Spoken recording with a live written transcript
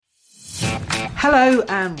Hello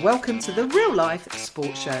and welcome to the Real Life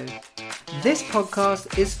Sports Show. This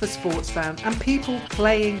podcast is for sports fans and people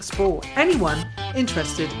playing sport. Anyone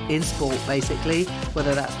interested in sport, basically,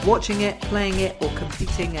 whether that's watching it, playing it, or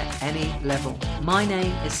competing at any level. My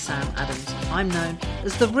name is Sam Adams. I'm known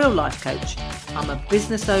as the Real Life Coach. I'm a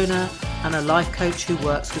business owner and a life coach who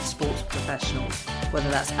works with sports professionals, whether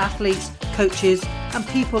that's athletes, coaches, and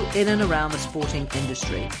people in and around the sporting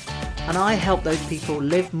industry. And I help those people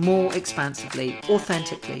live more expansively,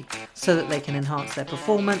 authentically, so that they can enhance their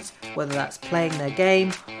performance, whether that's playing their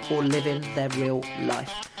game or living their real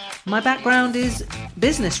life. My background is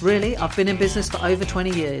business, really. I've been in business for over 20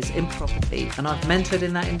 years in property, and I've mentored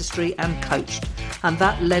in that industry and coached. And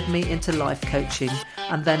that led me into life coaching,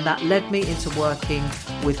 and then that led me into working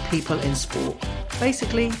with people in sport.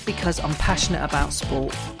 Basically, because I'm passionate about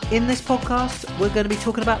sport. In this podcast, we're going to be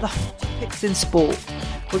talking about the hot topics in sport.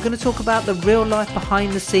 We're going to talk about the real life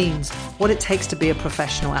behind the scenes, what it takes to be a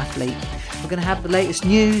professional athlete. We're going to have the latest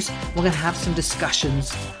news. We're going to have some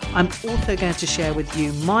discussions. I'm also going to share with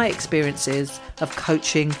you my experiences of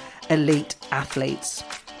coaching elite athletes.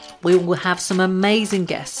 We will have some amazing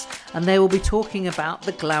guests, and they will be talking about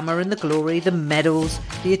the glamour and the glory, the medals,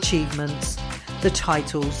 the achievements, the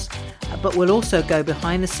titles. But we'll also go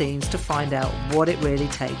behind the scenes to find out what it really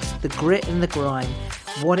takes, the grit and the grind,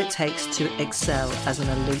 what it takes to excel as an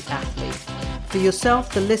elite athlete. For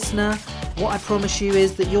yourself, the listener, what I promise you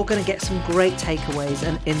is that you're going to get some great takeaways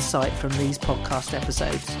and insight from these podcast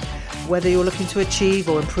episodes. Whether you're looking to achieve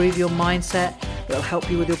or improve your mindset, it'll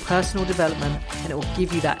help you with your personal development, and it will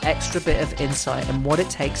give you that extra bit of insight and what it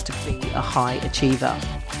takes to be a high achiever.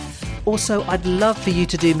 Also, I'd love for you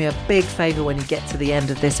to do me a big favour when you get to the end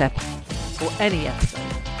of this episode, or any episode,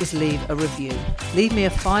 is leave a review. Leave me a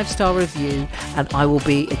 5-star review and I will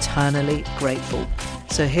be eternally grateful.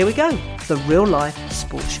 So here we go, the Real Life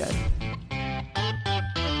Sports Show.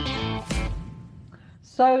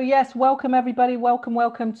 So yes, welcome everybody.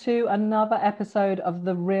 Welcome to another episode of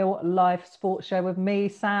the Real Life Sports Show with me,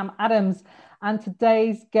 Sam Adams. And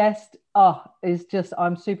today's guest is just,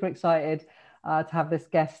 I'm super excited to have this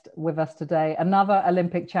guest with us today. Another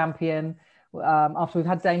Olympic champion. After we've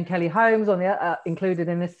had Dame Kelly Holmes on the included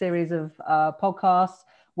in this series of podcasts,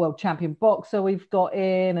 world champion boxer we've got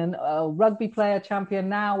in, and a rugby player champion.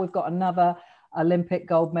 Now we've got another Olympic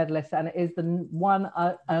gold medalist, and it is the one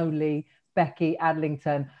and only Becky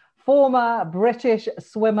Adlington, former British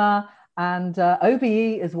swimmer and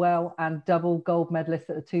OBE as well, and double gold medalist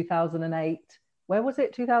at the 2008. Where was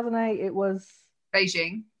it? 2008. It was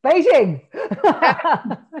Beijing.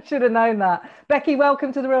 I should have known that. Becky,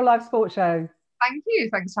 welcome to the Real Life Sports Show. Thank you.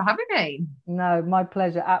 Thanks for having me. No, my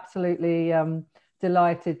pleasure. Absolutely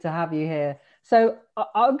delighted to have you here. So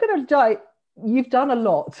I'm going to you've done a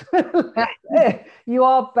lot. You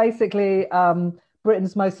are basically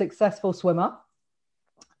Britain's most successful swimmer,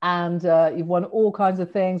 and you've won all kinds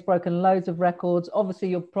of things, broken loads of records. Obviously,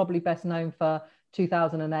 you're probably best known for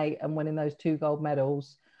 2008 and winning those 2 gold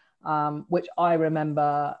medals. Which I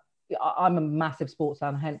remember. I'm a massive sports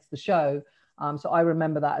fan, hence the show. So I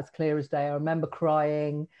remember that as clear as day. I remember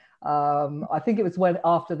crying. I think it was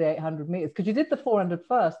after the 800 meters, because you did the 400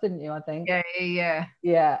 first, didn't you? I think.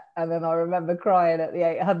 Yeah. And then I remember crying at the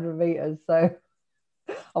 800 meters. So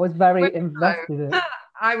I was very invested in it.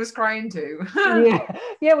 I was crying too. Yeah.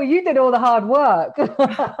 Well, you did all the hard work.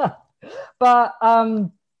 But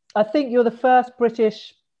I think you're the first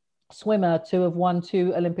British swimmer to have won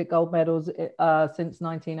 2 Olympic gold medals since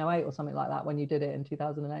 1908 or something like that, when you did it in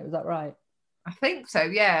 2008. Was that right? I think so,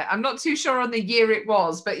 yeah. I'm not too sure on the year it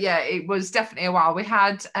was, but yeah, it was definitely a while. We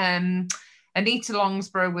had Anita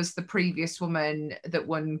Longsborough was the previous woman that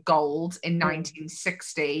won gold in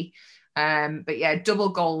 1960. But yeah, double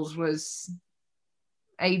gold was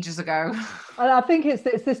ages ago. And I think it's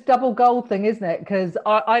this double gold thing, isn't it? Because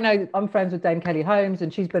I know I'm friends with Dame Kelly Holmes,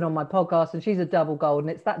 and she's been on my podcast, and she's a double gold,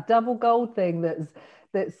 and it's that double gold thing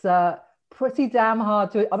that's pretty damn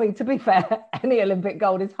hard to. I mean, to be fair, any Olympic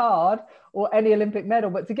gold is hard, or any Olympic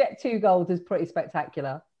medal, but to get 2 golds is pretty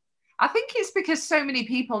spectacular. I think it's because so many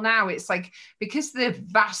people now, it's like, because the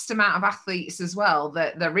vast amount of athletes as well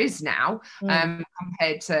that there is now,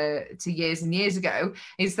 compared to years and years ago,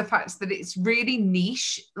 is the fact that it's really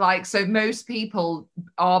niche. Like, so most people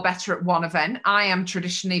are better at one event. I am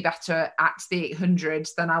traditionally better at the 800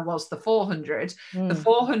 than I was the 400. The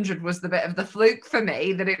 400 was the bit of the fluke for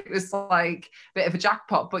me, that it was like a bit of a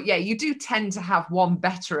jackpot. But yeah, you do tend to have one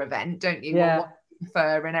better event, don't you? Yeah.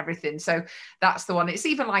 Fur and everything, so that's the one. It's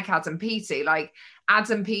even like Adam Peaty,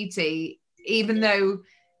 even though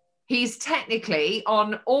he's technically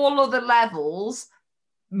on all other levels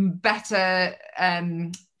better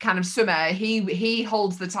kind of swimmer. He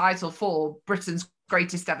holds the title for Britain's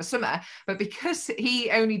greatest ever swimmer, but because he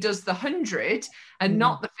only does the 100 and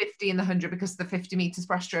not the 50 and the 100, because the 50 meters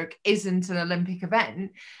breaststroke isn't an Olympic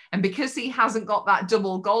event, and because he hasn't got that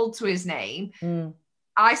double gold to his name,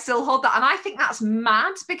 I still hold that. And I think that's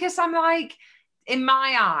mad, because I'm like, in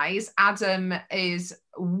my eyes, Adam is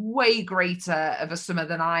way greater of a swimmer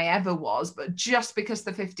than I ever was, but just because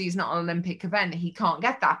the 50 is not an Olympic event, he can't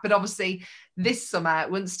get that. But obviously this summer,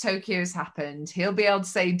 once Tokyo's happened, he'll be able to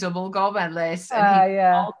say double gold medalist, and he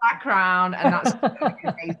can hold that crown, and that's an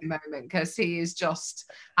amazing moment, because he is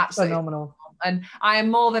just absolutely phenomenal. And I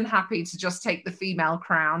am more than happy to just take the female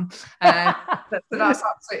crown. So that's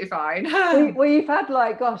absolutely fine. Well, you've had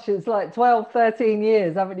like, gosh, it's like 12, 13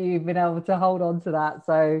 years, haven't you? You've been able to hold on to that.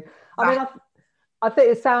 So, I mean, I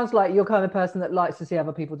think it sounds like you're kind of person that likes to see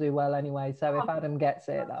other people do well anyway. So if Adam gets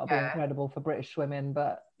it, that'll be incredible for British swimming.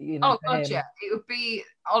 But, you know, it would be,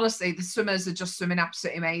 honestly, the swimmers are just swimming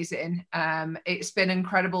absolutely amazing. It's been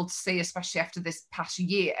incredible to see, especially after this past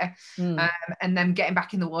year, and them getting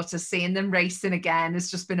back in the water, seeing them racing again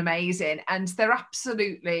has just been amazing. And they're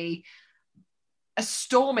absolutely a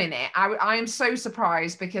storm in it. I am so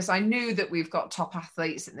surprised, because I knew that we've got top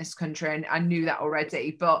athletes in this country, and I knew that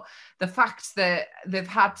already, but the fact that they've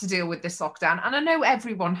had to deal with this lockdown, and I know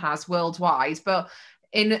everyone has worldwide, but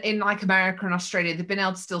in like America and Australia, they've been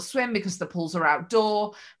able to still swim because the pools are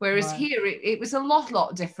outdoor, whereas here it was a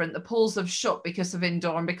lot different. The pools have shut because of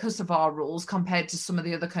indoor and because of our rules, compared to some of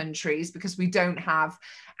the other countries, because we don't have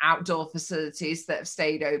outdoor facilities that have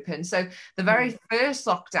stayed open. So the very first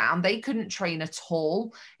lockdown, they couldn't train at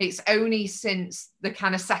all. It's only since the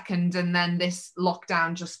kind of second and then this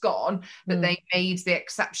lockdown just gone that they made the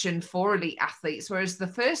exception for elite athletes, whereas the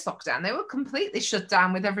first lockdown, they were completely shut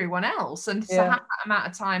down with everyone else. And to have that amount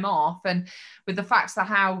of time off, and with the facts of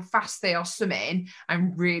how fast they are swimming,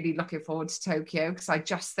 I'm really looking forward to Tokyo, because I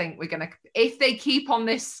just think we're going to, if they keep on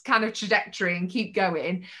this kind of trajectory and keep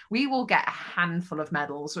going, we will get a handful of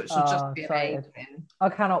medals, which will just be amazing. I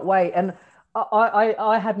cannot wait. And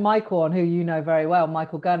I had Michael on, who you know very well,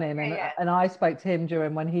 Michael Gunning, and I spoke to him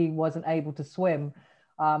during when he wasn't able to swim.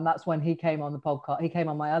 That's when he came on the podcast. He came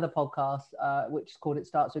on my other podcast, which is called It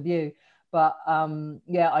Starts With You. But I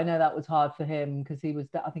know that was hard for him, because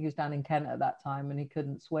I think he was down in Kent at that time, and he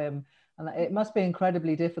couldn't swim. And it must be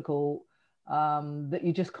incredibly difficult that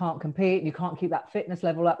you just can't compete, and you can't keep that fitness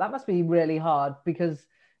level up. That must be really hard, because,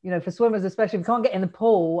 you know, for swimmers especially, if you can't get in the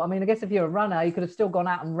pool, I mean, I guess if you're a runner, you could have still gone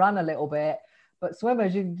out and run a little bit. But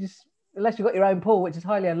swimmers, you just, unless you've got your own pool, which is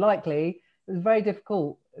highly unlikely, it was very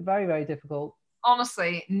difficult, very, very difficult.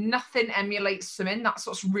 Honestly, nothing emulates swimming. That's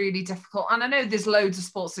what's really difficult. And I know there's loads of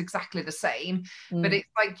sports exactly the same, but it's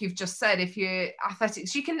like you've just said, if you're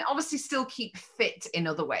athletics, you can obviously still keep fit in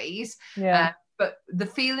other ways. But the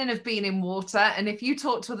feeling of being in water, and if you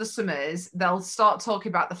talk to other swimmers, they'll start talking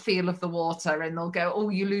about the feel of the water, and they'll go, oh,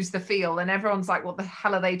 you lose the feel. And everyone's like, what the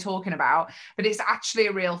hell are they talking about? But it's actually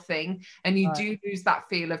a real thing. And you do lose that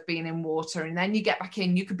feel of being in water. And then you get back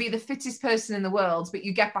in, you could be the fittest person in the world, but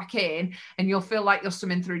you get back in and you'll feel like you're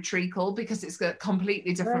swimming through treacle, because it's a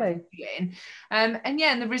completely different feeling. And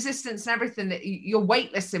the resistance and everything, that you're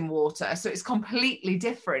weightless in water. So it's completely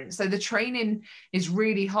different. So the training is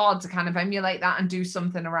really hard to kind of emulate that and do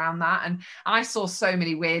something around that. And I saw so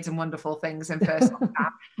many weird and wonderful things in first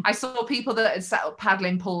lockdown. I saw people that had set up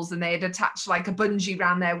paddling pools, and they had attached like a bungee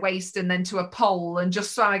around their waist and then to a pole, and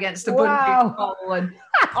just swam against a bungee pole. And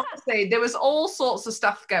honestly, there was all sorts of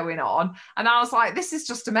stuff going on, and I was like, this is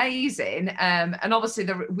just amazing. And obviously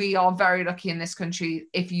we are very lucky in this country,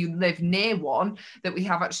 if you live near one, that we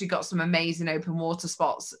have actually got some amazing open water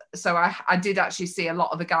spots. So I did actually see a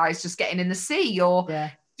lot of the guys just getting in the sea or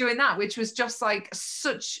doing that, which was just like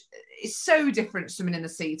it's so different swimming in the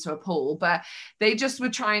sea to a pool, but they just were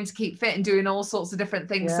trying to keep fit and doing all sorts of different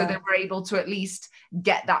things, so they were able to at least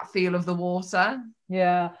get that feel of the water.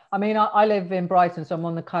 I mean, I live in Brighton, so I'm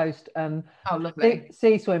on the coast, and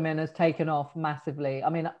sea swimming has taken off massively. I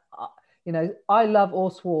mean, you know, I love all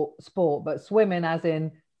sport, but swimming, as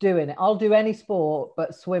in doing it, I'll do any sport,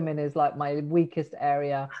 but swimming is like my weakest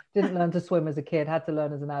area. Didn't learn to swim as a kid, had to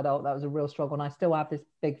learn as an adult. That was a real struggle, and I still have this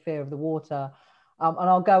big fear of the water. And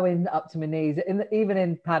I'll go in up to my knees. Even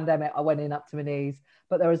in pandemic, I went in up to my knees.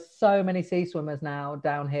 But there are so many sea swimmers now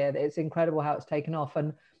down here that it's incredible how it's taken off.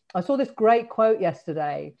 And I saw this great quote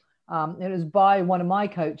yesterday. It was by one of my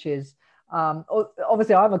coaches.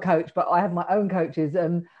 Obviously, I'm a coach, but I have my own coaches,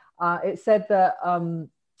 and it said that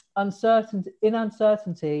in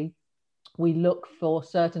uncertainty, we look for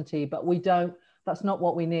certainty, but we don't That's not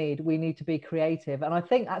what we need. We need to be creative. And I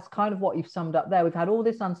think that's kind of what you've summed up there. We've had all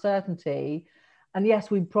this uncertainty, and yes,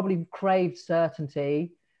 we probably craved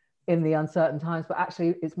certainty in the uncertain times, but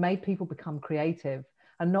actually it's made people become creative,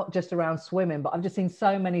 and not just around swimming. But I've just seen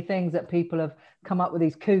so many things that people have come up with,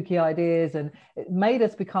 these kooky ideas, and it made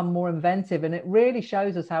us become more inventive. And it really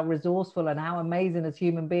shows us how resourceful and how amazing as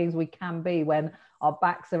human beings we can be when our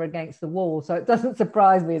backs are against the wall. So it doesn't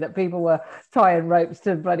surprise me that people were tying ropes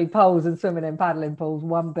to bloody poles and swimming in paddling pools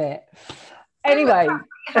one bit. Anyway,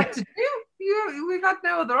 had to do. We've had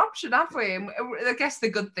no other option, have we? And I guess the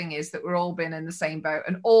good thing is that we're all been in the same boat,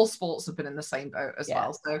 and all sports have been in the same boat as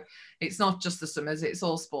well. So it's not just the swimmers, it's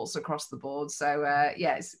all sports across the board. So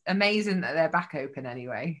it's amazing that they're back open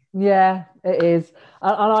anyway. Yeah, it is.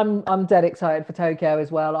 And I'm dead excited for Tokyo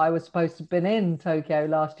as well. I was supposed to have been in Tokyo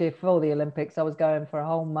last year for the Olympics. I was going for a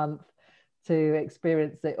whole month to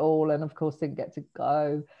experience it all, and of course didn't get to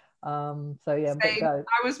go. I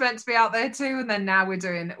was meant to be out there too, and then now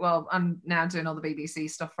I'm now doing all the BBC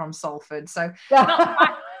stuff from Salford, so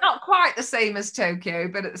not quite the same as Tokyo,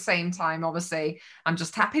 but at the same time, obviously I'm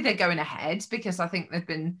just happy they're going ahead, because I think they've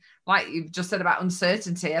been, like you've just said about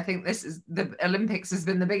uncertainty, I think the Olympics has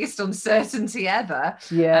been the biggest uncertainty ever.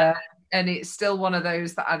 And it's still one of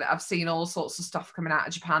those that I've seen all sorts of stuff coming out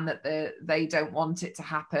of Japan that they don't want it to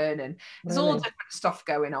happen. And there's all different stuff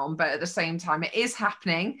going on. But at the same time, it is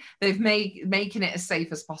happening. They've making it as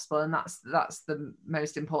safe as possible. And that's the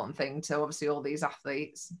most important thing to obviously all these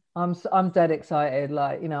athletes. I'm dead excited.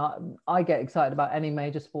 Like, I get excited about any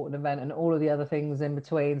major sporting event and all of the other things in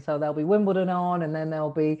between. So there'll be Wimbledon on, and then there'll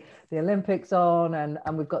be the Olympics on.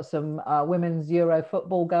 And we've got some women's Euro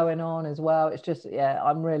football going on as well. It's just,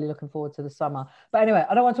 I'm really looking forward to the summer. But anyway,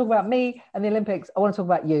 I don't want to talk about me and the Olympics. I want to talk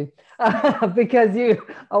about you because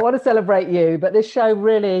I want to celebrate you. But this show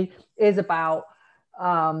really is about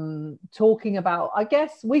talking about, I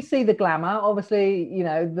guess we see the glamour. Obviously,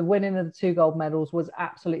 the winning of the 2 gold medals was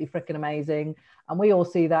absolutely freaking amazing. And we all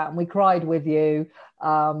see that, and we cried with you.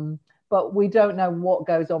 But we don't know what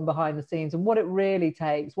goes on behind the scenes and what it really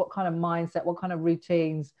takes, what kind of mindset, what kind of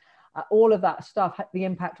routines, all of that stuff, the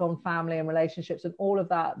impact on family and relationships and all of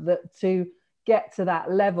that to get to that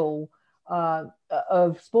level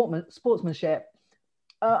of sportsmanship.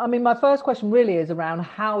 I mean, my first question really is around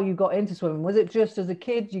how you got into swimming. Was it just as a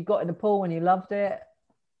kid, you got in the pool and you loved it?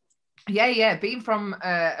 Yeah. Being from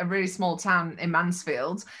a really small town in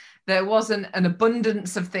Mansfield, there wasn't an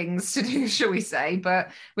abundance of things to do, shall we say,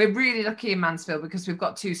 but we're really lucky in Mansfield because we've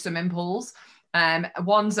got 2 swimming pools.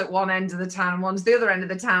 One's at one end of the town, one's the other end of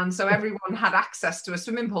the town, so everyone had access to a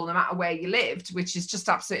swimming pool no matter where you lived, which is just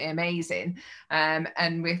absolutely amazing.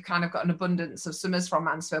 And we've kind of got an abundance of swimmers from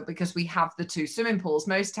Mansfield because we have the 2 swimming pools.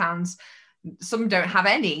 Most towns, some don't have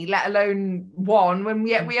any, let alone one, when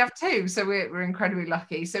we have 2, so we're incredibly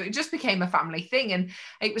lucky. So it just became a family thing, and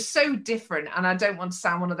it was so different. And I don't want to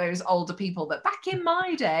sound one of those older people that back in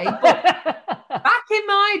my day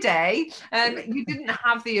you didn't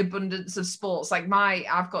have the abundance of sports. Like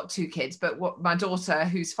I've got 2 kids, but my daughter,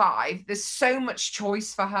 who's 5, there's so much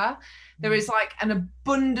choice for her. There is like an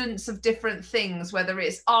abundance of different things, whether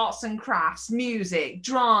it's arts and crafts, music,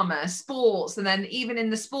 drama, sports, and then even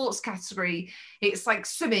in the sports category, it's like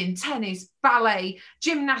swimming, tennis, ballet,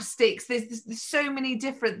 gymnastics. There's so many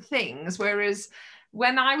different things. Whereas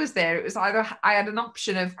when I was there, it was either I had an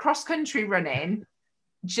option of cross-country running,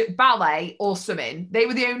 ballet, or swimming. They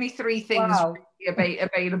were the only 3 things really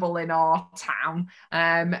available in our town.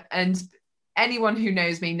 And anyone who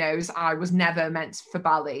knows me knows I was never meant for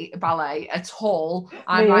ballet at all.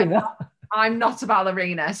 I'm not a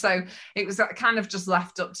ballerina. So it was kind of just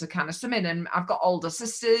left up to kind of swimming. And I've got older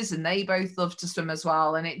sisters and they both love to swim as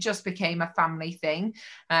well. And it just became a family thing.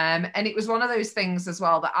 And it was one of those things as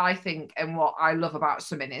well that I think, and what I love about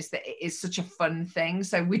swimming is that it is such a fun thing.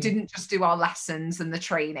 So we didn't just do our lessons and the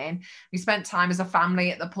training. We spent time as a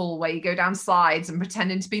family at the pool where you go down slides and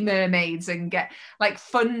pretending to be mermaids and get like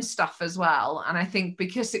fun stuff as well. And I think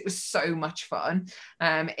because it was so much fun,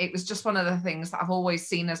 it was just one of the things that I've always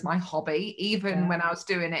seen as my hobby. Even when I was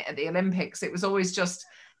doing it at the Olympics, it was always just,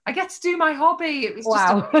 I get to do my hobby. It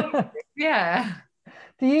was just, yeah.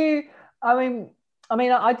 Do you, I mean,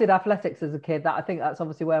 I did athletics as a kid. I think that's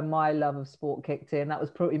obviously where my love of sport kicked in. That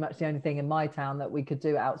was pretty much the only thing in my town that we could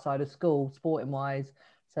do outside of school, sporting wise.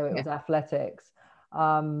 So it was athletics.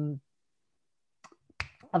 I've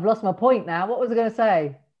lost my point now. What was I going to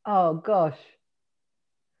say? Oh gosh.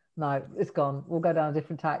 No, it's gone. We'll go down a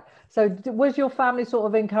different tack. So was your family sort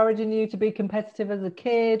of encouraging you to be competitive as a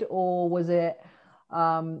kid, or was it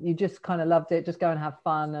you just kind of loved it, just go and have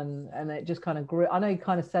fun, and it just kind of grew? I know you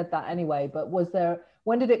kind of said that anyway, but was there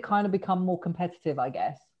when did it kind of become more competitive, I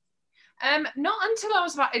guess? Not until I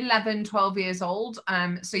was about 11, 12 years old.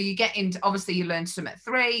 So you get into, obviously you learn to swim at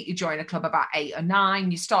 3, you join a club about 8 or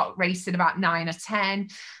 9, you start racing about 9 or 10.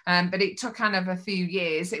 But it took kind of a few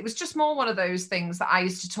years. It was just more one of those things that I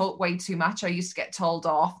used to talk way too much. I used to get told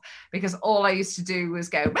off because all I used to do was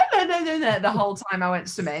go the whole time I went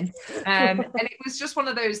swimming. And it was just one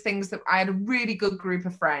of those things that I had a really good group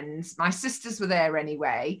of friends. My sisters were there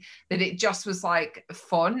anyway, that it just was like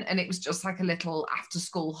fun. And it was just like a little after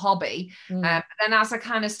school hobby. And then as I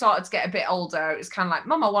kind of started to get a bit older, it was kind of like,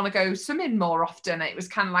 Mum, I want to go swimming more often. It was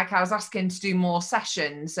kind of like I was asking to do more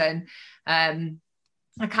sessions, and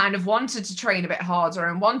I kind of wanted to train a bit harder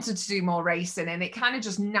and wanted to do more racing, and it kind of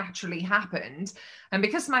just naturally happened. And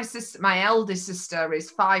because my eldest sister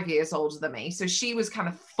is 5 years older than me, so she was kind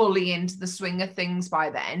of fully into the swing of things by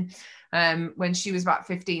then. When she was about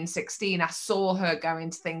 15, 16, I saw her go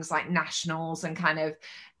into things like nationals and kind of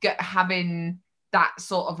having that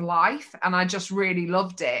sort of life, and I just really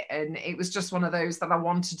loved it. And it was just one of those that I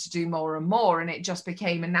wanted to do more and more, and it just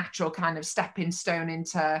became a natural kind of stepping stone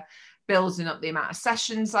into building up the amount of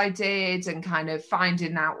sessions I did and kind of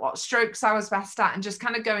finding out what strokes I was best at and just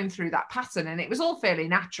kind of going through that pattern. And it was all fairly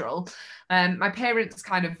natural. My parents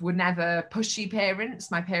kind of were never pushy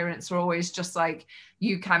parents. My parents were always just like,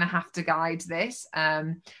 you kind of have to guide this.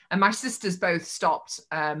 And my sisters both stopped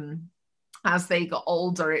as they got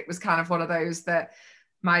older. It was kind of one of those that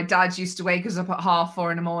my dad used to wake us up at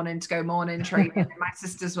 4:30 in the morning to go morning training. And my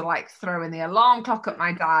sisters were like throwing the alarm clock at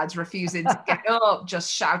my dad, refusing to get up,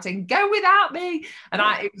 just shouting, go without me. And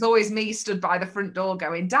it was always me stood by the front door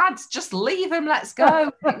going, Dad, just leave him, let's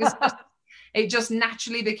go. It just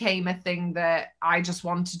naturally became a thing that I just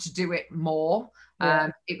wanted to do it more.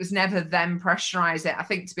 Yeah. It was never them pressurize it. I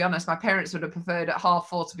think, to be honest, my parents would have preferred at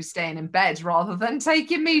 4:30 to be staying in bed rather than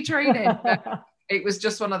taking me training. But it was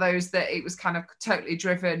just one of those that it was kind of totally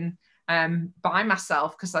driven by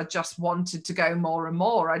myself, because I just wanted to go more and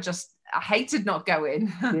more. I hated not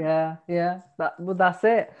going. Yeah. That's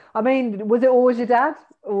it. I mean, was it always your dad,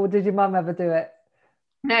 or did your mum ever do it?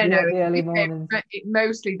 No, the early mornings. It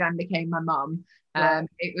mostly then became my mum. Right.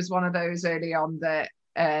 It was one of those early on that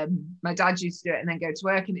my dad used to do it and then go to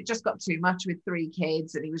work, and it just got too much with 3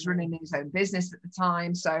 kids, and he was running his own business at the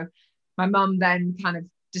time. So my mum then kind of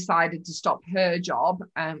decided to stop her job,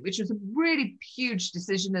 which was a really huge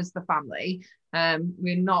decision as the family.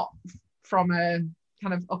 We're not from a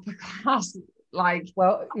kind of upper class, like,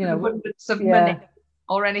 well, abundance of money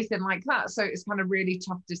or anything like that. So it's kind of really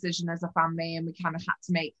tough decision as a family, and we kind of had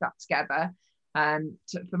to make that together.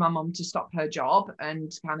 For my mum to stop her job, and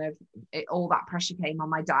kind of all that pressure came on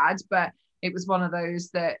my dad. But it was one of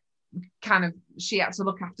those that kind of, she had to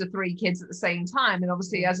look after 3 kids at the same time, and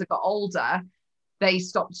obviously as I got older, they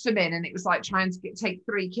stopped swimming, and it was like trying to take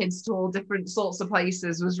 3 kids to all different sorts of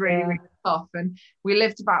places was really, really tough. And we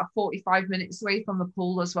lived about 45 minutes away from the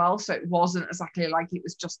pool as well, so it wasn't exactly like it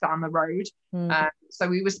was just down the road. So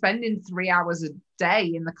we were spending 3 hours a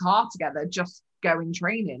day in the car together, just going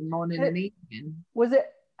training morning and evening. Was it,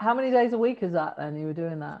 how many days a week is that then you were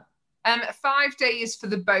doing that? 5 days for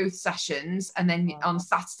the both sessions, and then on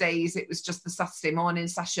Saturdays it was just the Saturday morning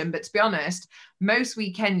session. But to be honest, most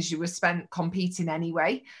weekends you were spent competing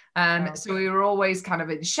anyway. So we were always kind of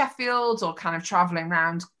in Sheffield or kind of traveling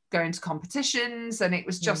around going to competitions, and it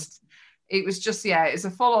was just it's a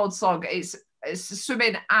full old slog. It's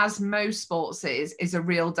swimming, as most sports is a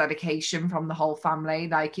real dedication from the whole family.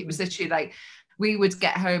 Like, it was literally like we would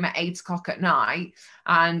get home at 8:00 at night,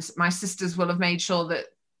 and my sisters will have made sure that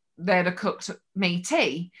they'd have cooked me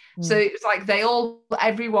tea. So it was like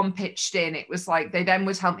everyone pitched in. It was like they then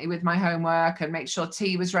would help me with my homework and make sure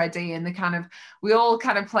tea was ready, and we all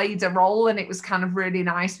kind of played a role, and it was kind of really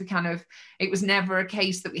nice. It was never a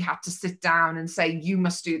case that we had to sit down and say, you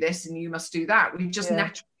must do this and you must do that. We just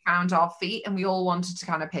naturally found our feet, and we all wanted to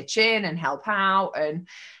kind of pitch in and help out, and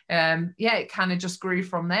it kind of just grew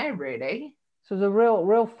from there, really. So it was a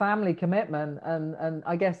real family commitment, and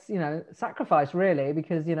I guess, sacrifice, really,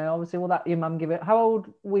 because, obviously all that your mum gave it. How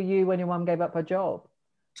old were you when your mum gave up her job?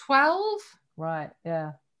 12. Right.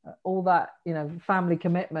 Yeah. All that, family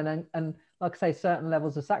commitment and like I say, certain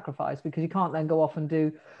levels of sacrifice, because you can't then go off and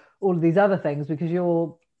do all of these other things because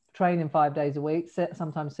you're training 5 days a week,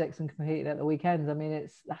 sometimes 6, and competing at the weekends. I mean,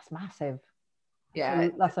 that's massive. Yeah.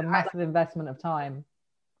 So that's a massive investment of time.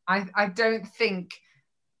 I don't think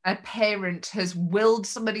a parent has willed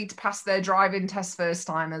somebody to pass their driving test first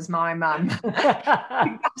time as my mum. I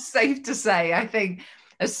think that's safe to say. I think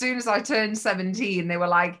as soon as I turned 17, they were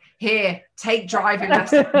like, here, take driving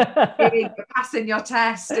lessons, you're passing your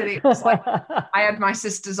test. And it was like, I had my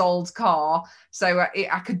sister's old car, so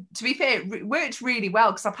I could, to be fair, it worked really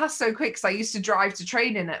well because I passed so quick, because I used to drive to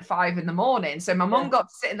training at 5 a.m. So my mum got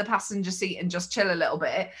to sit in the passenger seat and just chill a little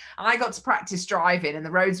bit. I got to practice driving and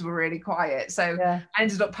the roads were really quiet, so I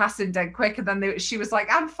ended up passing dead quick. And then she was like,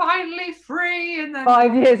 I'm finally free. And then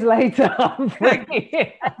 5 years later, I'm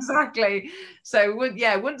free. Exactly. So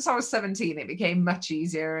once I was 17, it became much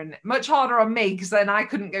easier and much harder on me, because then I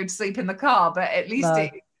couldn't go to sleep in the car, but at least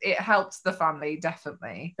it helped the family,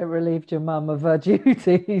 definitely. It relieved your mum of her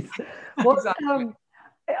duties. Exactly.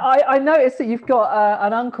 I noticed that you've got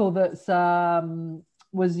an uncle that's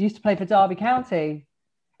used to play for Derby County.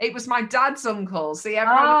 It was my dad's uncle. See,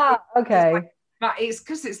 okay. It's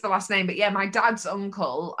because it's the last name, but my dad's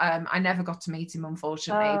uncle. I never got to meet him,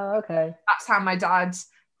 unfortunately. Okay. That's how my dad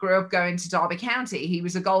grew up, going to Derby County. He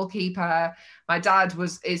was a goalkeeper. My dad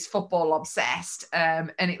is football obsessed,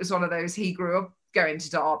 and it was one of those, he grew up going to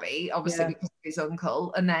Derby, obviously because of his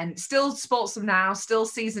uncle, and then still supports them now, still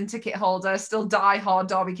season ticket holder, still die-hard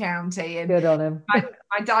Derby County. And good on him.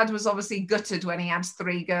 My dad was obviously gutted when he had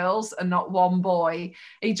 3 girls and not 1 boy.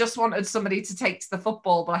 He just wanted somebody to take to the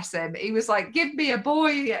football, bless him. He was like, give me a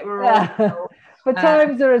boy. But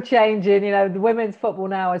times are changing, the women's football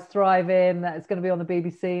now is thriving. It's going to be on the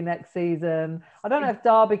BBC next season. I don't know if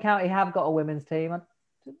Derby County have got a women's team.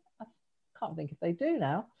 I can't think if they do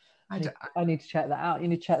now. I need to check that out. You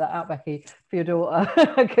need to check that out, Becky, for your daughter,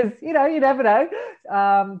 because you never know.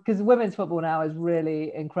 Because women's football now is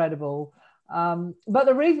really incredible. But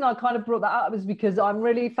the reason I kind of brought that up is because I'm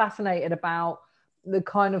really fascinated about the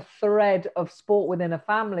kind of thread of sport within a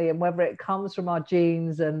family, and whether it comes from our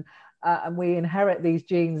genes and we inherit these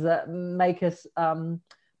genes that make us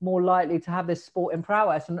more likely to have this sporting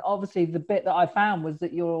prowess. And obviously, the bit that I found was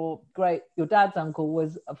that your dad's uncle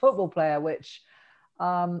was a football player, which.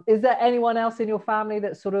 Is there anyone else in your family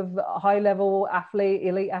that's sort of a high-level athlete,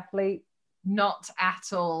 elite athlete? Not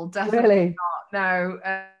at all. Definitely really? Not. No.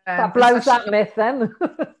 That blows that myth then.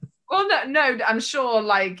 Well, no, I'm sure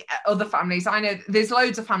like other families, I know there's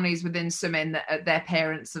loads of families within swimming that their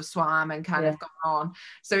parents have swam and kind of gone on.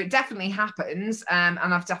 So it definitely happens. And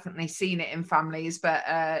I've definitely seen it in families,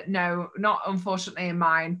 but no, not unfortunately in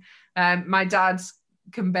mine. My dad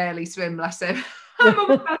can barely swim, bless him. My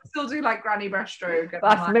mum and dad still do like granny breaststroke.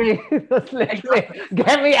 That's me. That's literally,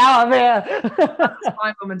 get me out of here. That's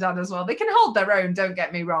my mum and dad as well. They can hold their own, don't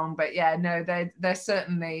get me wrong, but no, they're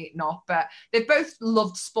certainly not. But they've both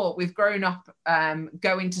loved sport. We've grown up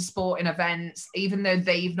going to sporting events, even though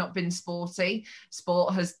they've not been sporty.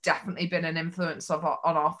 Sport has definitely been an influence on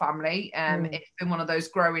our family. It's been one of those,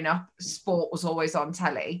 growing up, sport was always on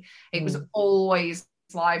telly. It was always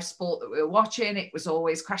live sport that we were watching. It was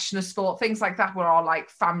always Question of Sport, things like that were our like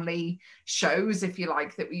family shows, if you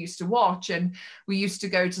like, that we used to watch. And we used to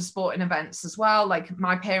go to sporting events as well. Like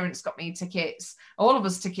my parents got me tickets, all of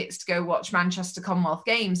us tickets, to go watch Manchester Commonwealth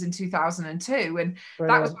Games in 2002. And brilliant.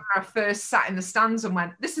 That was when I first sat in the stands and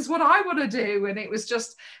went, this is what I want to do. And it was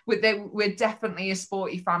just, we're definitely a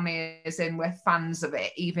sporty family, as in we're fans of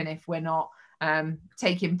it, even if we're not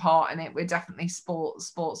taking part in it. We're definitely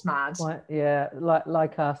sports mad. Yeah,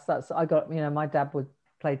 like us. I got, my dad would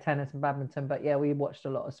play tennis and badminton, but we watched a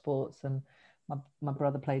lot of sports. And my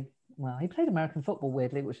brother played American football,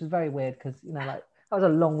 weirdly, which was very weird because like that was a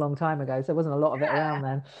long time ago, so there wasn't a lot of it around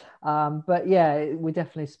then. But we're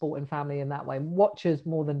definitely sporting family in that way, watchers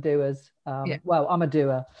more than doers. Well, I'm a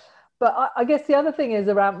doer, but I guess the other thing is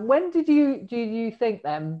around, when do you think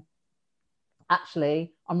then,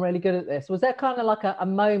 actually, I'm really good at this? Was there kind of like a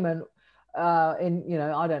moment in,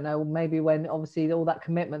 I don't know, maybe when obviously all that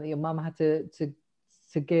commitment that your mum had to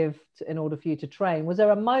give in order for you to train, was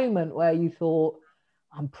there a moment where you thought,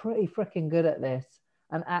 I'm pretty freaking good at this?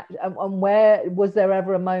 And where was there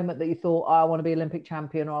ever a moment that you thought, I want to be Olympic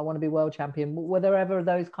champion, or I want to be world champion? Were there ever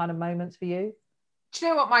those kind of moments for you? Do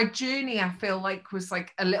you know what? My journey, I feel like, was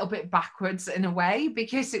like a little bit backwards in a way,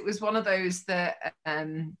 because it was one of those that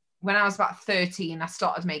when I was about 13, I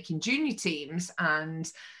started making junior teams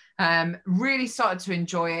and really started to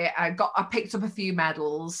enjoy it. I picked up a few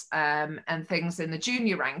medals and things in the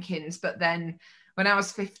junior rankings. But then when I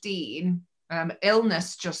was 15,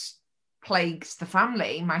 illness just plagued the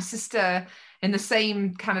family. My sister, in the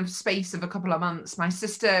same kind of space of a couple of months, my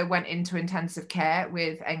sister went into intensive care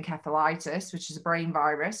with encephalitis, which is a brain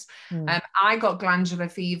virus. I got glandular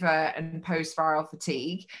fever and post-viral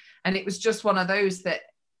fatigue. And it was just one of those that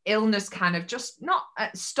illness kind of just not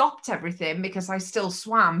stopped everything, because I still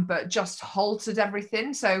swam, but just halted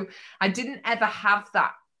everything. So I didn't ever have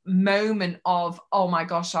that moment of, oh my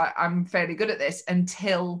gosh, I'm fairly good at this,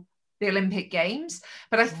 until the Olympic Games.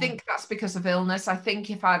 But I think that's because of illness. I think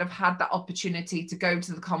if I'd have had that opportunity to go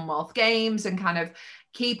to the Commonwealth Games and kind of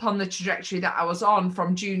keep on the trajectory that I was on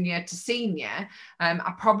from junior to senior,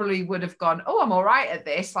 I probably would have gone, oh, I'm all right at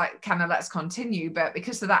this, like kind of let's continue. But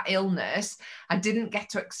because of that illness, I didn't get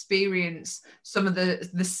to experience some of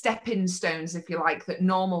the stepping stones, if you like, that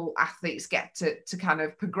normal athletes get to kind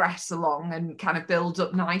of progress along and kind of build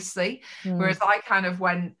up nicely. Whereas I kind of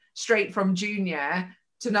went straight from junior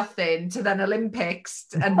to nothing to then Olympics,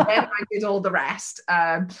 and then I did all the rest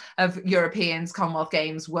of Europeans, Commonwealth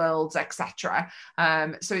Games, Worlds, etc.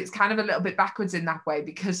 So it's kind of a little bit backwards in that way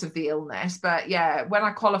because of the illness. But yeah, when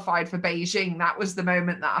I qualified for Beijing, that was the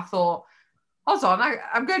moment that I thought, hold on,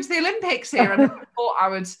 I'm going to the Olympics here. And I thought I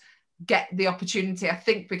would get the opportunity, I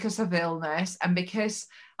think because of illness and because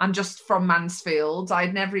I'm just from Mansfield.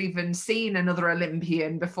 I'd never even seen another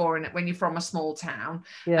Olympian before when you're from a small town.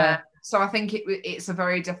 So I think it's a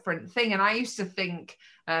very different thing. And I used to think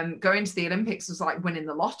going to the Olympics was like winning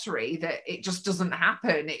the lottery, that it just doesn't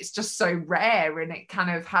happen. It's just so rare. And it kind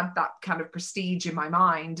of had that kind of prestige in my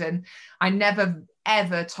mind. And I never,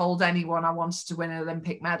 ever told anyone I wanted to win an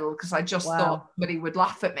Olympic medal because I just thought somebody would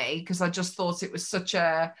laugh at me, because I just thought it was such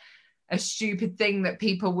a stupid thing that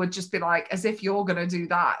people would just be like, as if you're going to do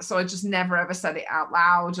that. So I just never ever said it out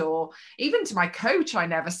loud, or even to my coach, I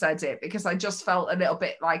never said it because I just felt a little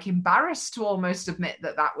bit like embarrassed to almost admit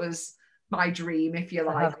that that was my dream, if you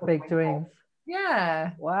like. Have big dreams.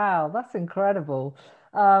 Yeah. Wow, that's incredible.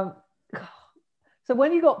 So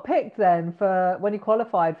when you got picked then when you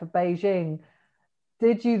qualified for Beijing,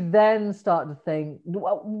 did you then start to think,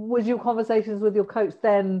 was your conversations with your coach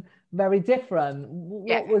then very different?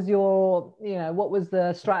 What was your, what was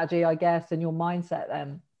the strategy, I guess, and your mindset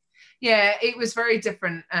then? Yeah, it was very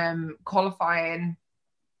different. Qualifying,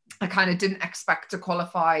 I kind of didn't expect to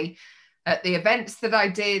qualify at the events that I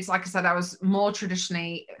did. Like I said, I was more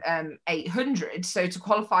traditionally 800. So to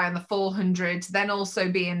qualify on the 400, then also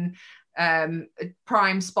being a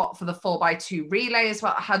prime spot for the 4x2 relay as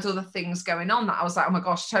well. I had other things going on that I was like, oh my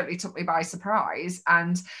gosh, totally took me by surprise.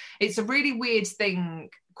 And it's a really weird thing,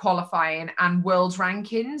 qualifying and world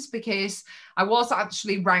rankings, because I was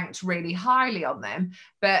actually ranked really highly on them,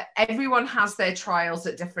 but everyone has their trials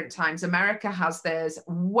at different times. America has theirs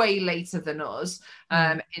way later than us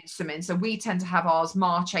in swimming. So we tend to have ours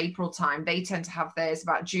March, April time. They tend to have theirs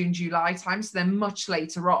about June, July time. So they're much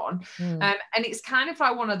later on. And it's kind of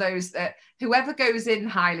like one of those that whoever goes in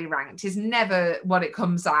highly ranked is never what it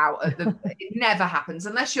comes out at it never happens,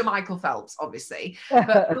 unless you're Michael Phelps, obviously. But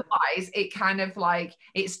otherwise, it kind of like,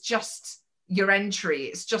 it's just your entry.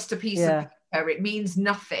 It's just a piece of paper. It means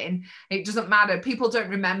nothing. It doesn't matter. People don't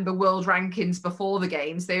remember world rankings before the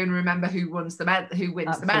games. They only remember who wins the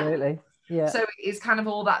medal. Yeah. So it's kind of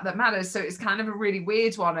all that matters. So it's kind of a really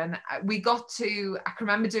weird one. And we got to, I can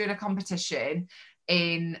remember doing a competition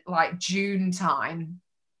in like June time.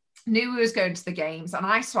 Knew we was going to the games, and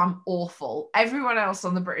I swam awful. Everyone else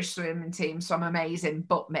on the British swimming team swam amazing,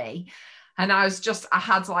 but me. And I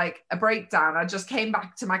had like a breakdown. I just came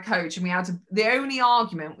back to my coach, and we had the only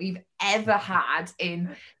argument we've ever had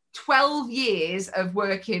in 12 years of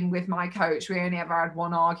working with my coach. We only ever had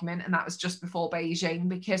one argument, and that was just before Beijing,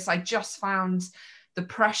 because I just found the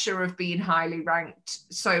pressure of being highly ranked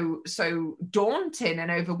so daunting and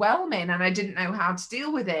overwhelming, and I didn't know how to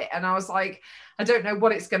deal with it. And I was like, I don't know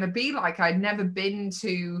what it's going to be like. I'd never been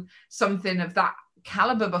to something of that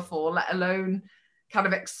caliber before, let alone kind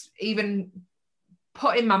of even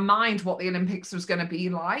put in my mind what the Olympics was going to be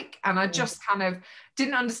like. And I just kind of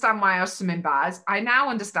didn't understand why I was swimming bad. I now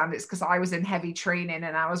understand it's because I was in heavy training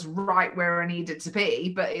and I was right where I needed to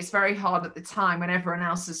be. But it's very hard at the time when everyone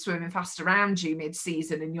else is swimming fast around you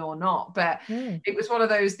mid-season and you're not. But it was one of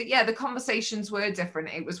those that, the conversations were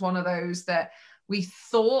different. It was one of those that we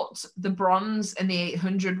thought the bronze and the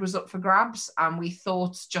 800 was up for grabs, and we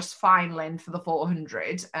thought just finaling for the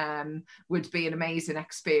 400 would be an amazing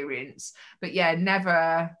experience. But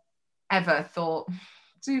never ever thought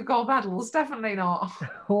 2 gold medals, definitely not.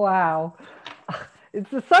 Wow. It's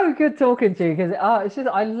so good talking to you, because it's just,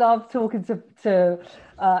 I love talking to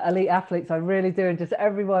elite athletes. I really do. And just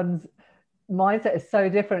everyone's mindset is so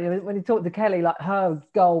different. When you talk to Kelly, like her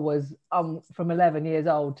goal was from 11 years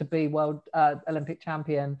old to be world Olympic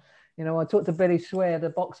champion. I talked to Billy Swear, the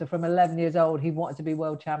boxer, from 11 years old. He wanted to be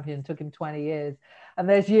world champion. Took him 20 years. And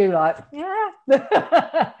there's you, like,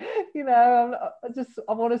 I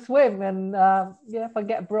want to swim, and if I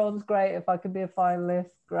get bronze, great. If I can be a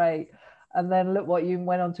finalist, great. And then look what you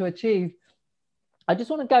went on to achieve. I just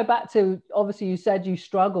want to go back to, obviously you said you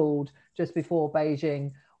struggled just before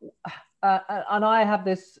Beijing. And I have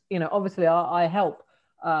this, obviously I help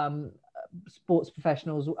sports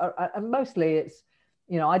professionals, and mostly it's,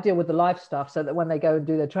 you know, I deal with the life stuff, so that when they go and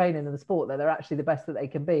do their training in the sport, that they're actually the best that they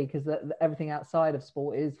can be, because everything outside of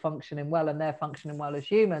sport is functioning well, and they're functioning well as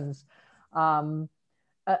humans. And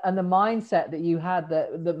the mindset that you had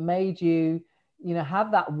that made you, you know,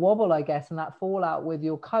 have that wobble, I guess, and that fallout with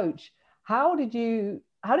your coach. How did you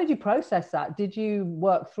process that? Did you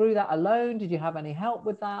work through that alone? Did you have any help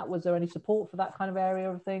with that? Was there any support for that kind of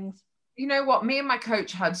area of things? You know what? Me and my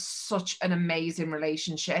coach had such an amazing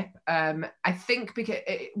relationship. I think because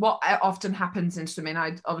what often happens in swimming,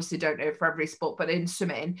 I obviously don't know for every sport, but in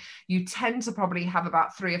swimming, you tend to probably have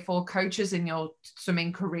about 3 or 4 coaches in your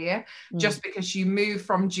swimming career, just because you move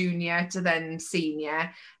from junior to then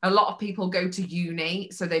senior. A lot of people go to uni,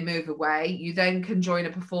 so they move away. You then can join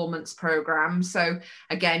a performance program. So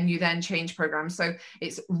again, you then change programs. So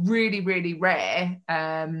it's really, really rare.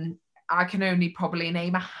 I can only probably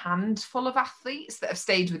name a handful of athletes that have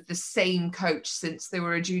stayed with the same coach since they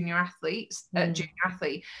were a junior athlete. And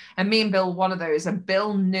me and Bill, one of those. And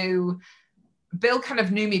Bill kind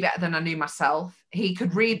of knew me better than I knew myself. He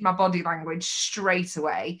could read my body language straight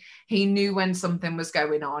away. He knew when something was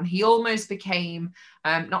going on. He almost became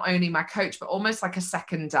not only my coach, but almost like a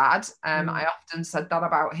second dad. I often said that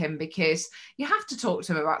about him, because you have to talk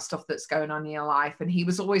to him about stuff that's going on in your life. And he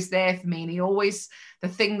was always there for me. And the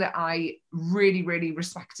thing that I really, really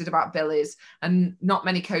respected about Bill is, and not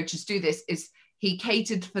many coaches do this, is he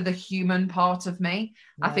catered for the human part of me.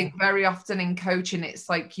 Yeah. I think very often in coaching, it's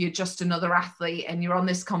like you're just another athlete and you're on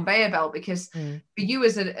this conveyor belt, because for you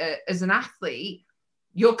as an athlete,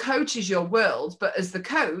 your coach is your world, but as the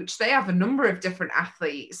coach, they have a number of different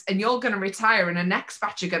athletes, and you're going to retire and a next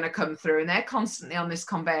batch are going to come through, and they're constantly on this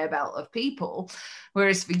conveyor belt of people.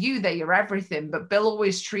 Whereas for you, they're your everything. But Bill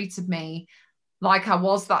always treated me like I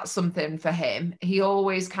was that something for him. He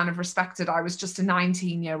always kind of respected I was just a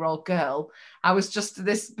 19-year-old girl. I was just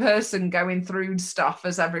this person going through stuff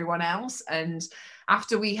as everyone else. And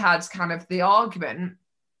after we had kind of the argument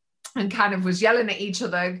and kind of was yelling at each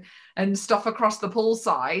other and stuff across the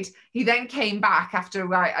poolside, he then came back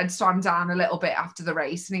after I'd swam down a little bit after the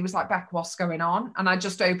race, and he was like, "Beck, what's going on?" And I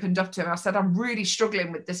just opened up to him. I said, "I'm really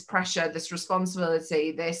struggling with this pressure, this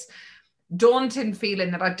responsibility, this daunting feeling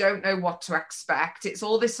that I don't know what to expect. It's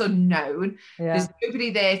all this unknown. Yeah. There's nobody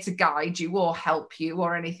there to guide you or help you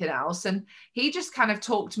or anything else." And he just kind of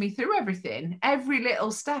talked me through everything. Every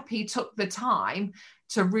little step, he took the time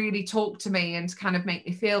to really talk to me and to kind of make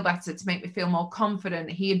me feel better, to make me feel more confident.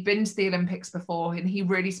 He had been to the Olympics before, and he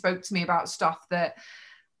really spoke to me about stuff that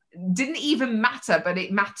didn't even matter, but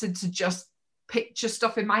it mattered to just picture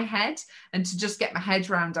stuff in my head and to just get my head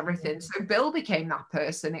around everything. So Bill became that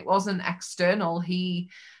person. It wasn't external. He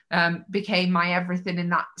became my everything in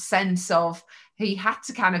that sense of, he had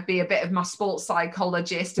to kind of be a bit of my sports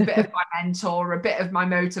psychologist, a bit of my mentor, a bit of my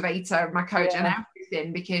motivator, my coach, and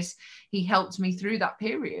everything, because he helped me through that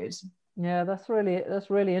period. Yeah, that's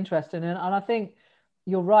really interesting. And I think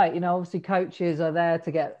you're right. You know, obviously coaches are there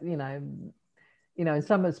to get, you know, in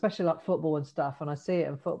some, especially like football and stuff, and I see it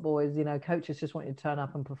in football, is, you know, coaches just want you to turn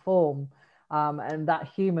up and perform. And that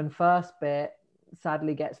human first bit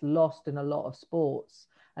sadly gets lost in a lot of sports.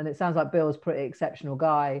 And it sounds like Bill's a pretty exceptional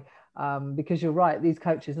guy, because you're right, these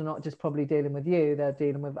coaches are not just probably dealing with you, they're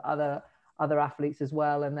dealing with other athletes as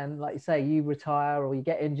well. And then, like you say, you retire or you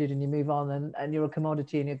get injured and you move on, and you're a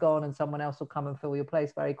commodity and you're gone, and someone else will come and fill your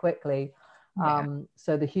place very quickly.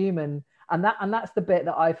 So the human, and that's the bit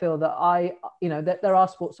that I feel that that there are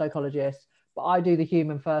sports psychologists, but I do the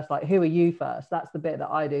human first, like, who are you first? That's the bit that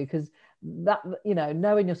I do, because that, you know,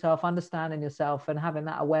 knowing yourself, understanding yourself, and having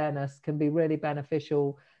that awareness can be really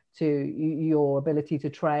beneficial to your ability to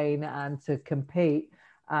train and to compete.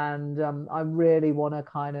 And I really want to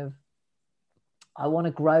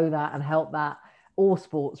grow that and help that, all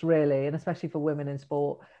sports really, and especially for women in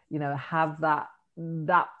sport, you know, have that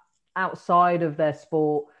outside of their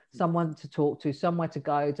sport, someone to talk to, somewhere to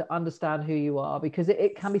go, to understand who you are, because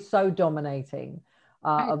it can be so dominating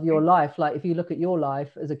of your life. Like, if you look at your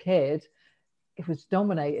life as a kid, it was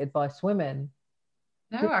dominated by swimming.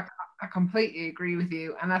 No, I completely agree with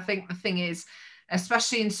you. And I think the thing is,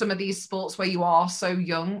 especially in some of these sports where you are so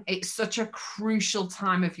young, it's such a crucial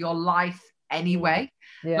time of your life anyway.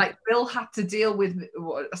 Like Bill had to deal with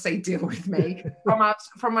me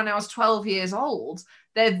from when I was 12 years old.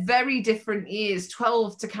 They're very different years.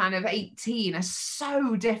 12 to kind of 18 are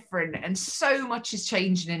so different, and so much is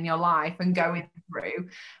changing in your life and going through.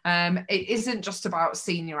 It isn't just about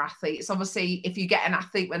senior athletes. Obviously, if you get an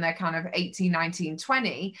athlete when they're kind of 18, 19,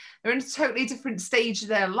 20, they're in a totally different stage of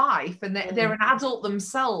their life, and they're an adult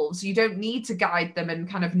themselves. You don't need to guide them and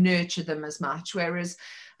kind of nurture them as much. Whereas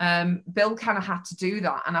Bill kind of had to do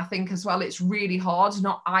that. And I think as well, it's really hard. You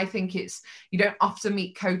don't often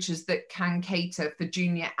meet coaches that can cater for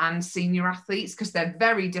junior and senior athletes, because they're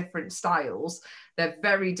very different styles. They're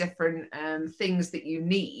very different things that you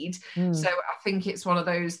need. So I think it's one of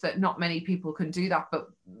those that not many people can do that, but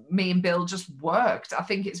me and Bill just worked. I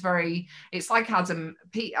think it's like Adam,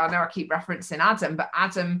 Pete, I know I keep referencing Adam, but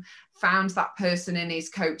Adam found that person in his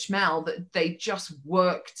coach Mel that they just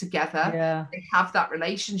work together. They have that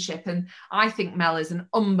relationship. And I think Mel is an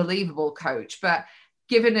unbelievable coach, but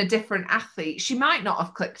given a different athlete, she might not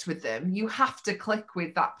have clicked with them. You have to click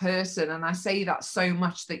with that person. And I say that so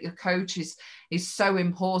much, that your coach is so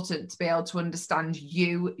important to be able to understand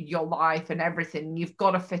you, your life and everything. You've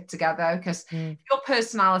got to fit together, because if your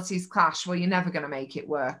personalities clash, well, you're never going to make it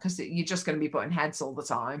work, because you're just going to be butting heads all the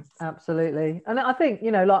time. Absolutely. And I think,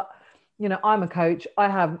 I'm a coach. I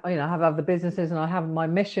have other businesses, and I have my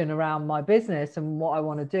mission around my business and what I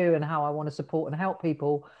want to do and how I want to support and help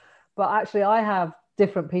people. But actually, I have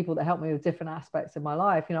different people that help me with different aspects of my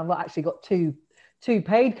life. I've actually got two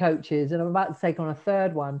paid coaches, and I'm about to take on a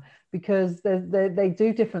third one, because they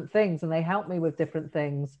do different things and they help me with different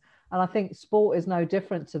things. And I think sport is no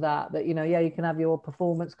different to that, you can have your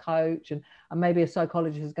performance coach, and maybe a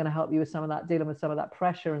psychologist is going to help you with some of that, dealing with some of that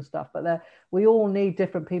pressure and stuff. But we all need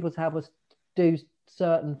different people to help us do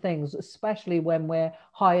certain things, especially when we're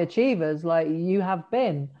high achievers like you have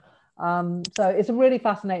been. So it's a really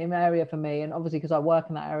fascinating area for me. And obviously, because I work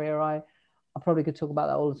in that area, I probably could talk about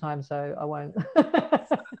that all the time, so I won't.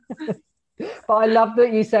 But I love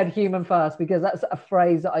that you said human first, because that's a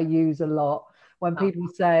phrase that I use a lot when people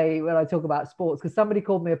say, when I talk about sports, because somebody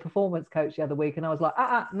called me a performance coach the other week, and I was like,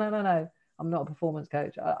 no, I'm not a performance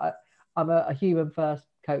coach. I'm a human first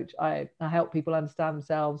coach. I help people understand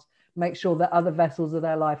themselves, make sure that other vessels of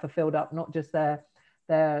their life are filled up, not just their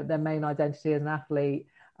main identity as an athlete.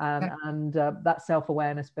 And that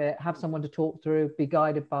self-awareness bit, have someone to talk through, be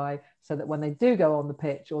guided by, so that when they do go on the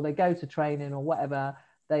pitch or they go to training or whatever,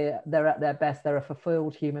 they're at their best, they're a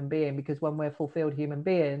fulfilled human being. Because when we're fulfilled human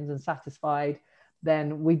beings and satisfied,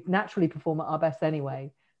 then we naturally perform at our best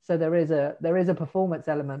anyway. So there is a performance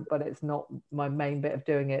element, but it's not my main bit of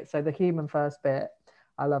doing it. So the human first bit,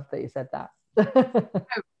 I love that you said that.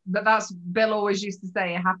 But that's, Bill always used to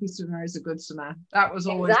say, a happy swimmer is a good swimmer. That was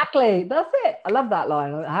always exactly, that's it. I love that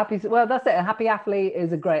line. That's it. A happy athlete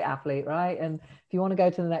is a great athlete, right? And if you want to go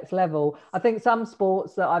to the next level, I think some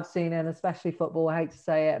sports that I've seen in, especially football, I hate to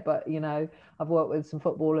say it, but I've worked with some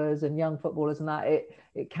footballers and young footballers, and that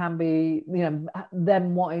it can be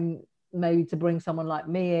them wanting maybe to bring someone like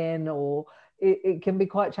me in, or it can be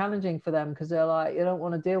quite challenging for them, because they're like, you don't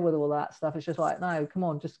want to deal with all that stuff. It's just like, no, come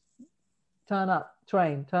on, just turn up,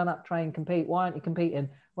 train, compete. Why aren't you competing?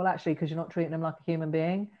 Well, actually, because you're not treating them like a human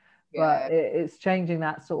being. Yeah. But it's changing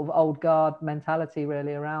that sort of old guard mentality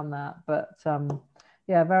really around that. But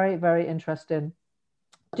very, very interesting.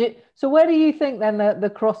 So where do you think then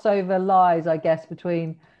the crossover lies, I guess,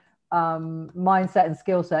 between mindset and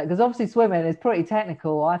skill set? Because obviously swimming is pretty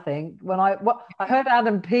technical, I think. When I heard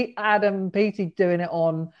Adam Peaty doing it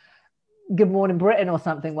on Good Morning Britain or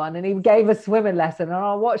something and he gave a swimming lesson, and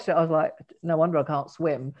I watched it. I was like, no wonder I can't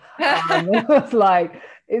swim. It was like,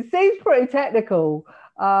 it seems pretty technical.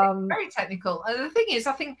 Very technical. And the thing is,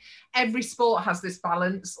 I think every sport has this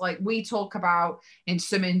balance. Like we talk about in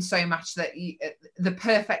swimming so much that the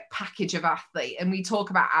perfect package of athlete, and we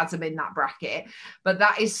talk about Adam in that bracket, but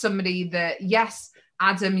that is somebody that, yes,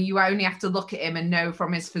 Adam, you only have to look at him and know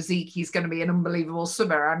from his physique he's going to be an unbelievable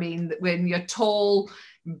swimmer. I mean, when you're tall,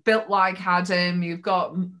 built like Adam, you've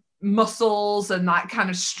got muscles and that kind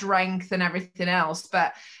of strength and everything else,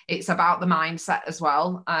 but it's about the mindset as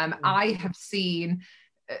well. I have seen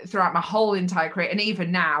throughout my whole entire career, and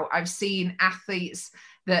even now, I've seen athletes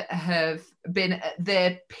that have been at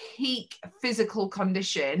their peak physical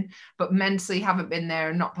condition, but mentally haven't been there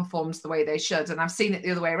and not performed the way they should. And I've seen it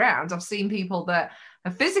the other way around. I've seen people that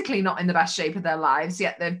are physically not in the best shape of their lives,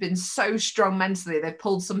 yet they've been so strong mentally, they've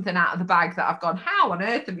pulled something out of the bag that I've gone, how on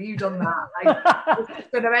earth have you done that? Like, it's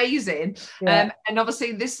been amazing. Yeah. And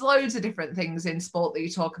obviously there's loads of different things in sport that you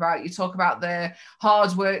talk about. You talk about the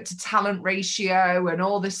hard work to talent ratio and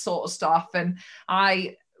all this sort of stuff. And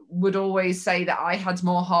would always say that I had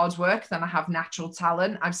more hard work than I have natural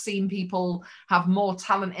talent. I've seen people have more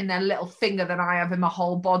talent in their little finger than I have in my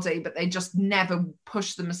whole body, but they just never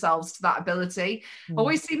push themselves to that ability.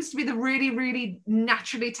 Always seems to be the really, really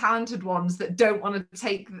naturally talented ones that don't want to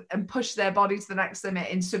take and push their body to the next limit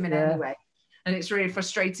in swimming anyway. And it's really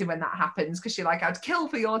frustrating when that happens, because you're like, I'd kill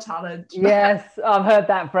for your talent. Yes, I've heard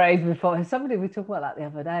that phrase before. Somebody was talking about that the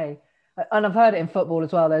other day. And I've heard it in football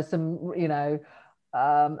as well. There's some, you know,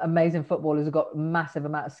 amazing footballers have got massive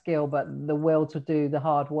amount of skill, but the will to do the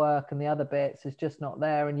hard work and the other bits is just not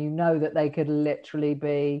there. And you know that they could literally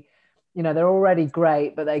be, you know, they're already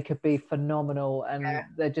great, but they could be phenomenal, and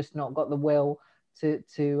they're just not got the will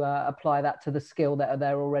to apply that to the skill that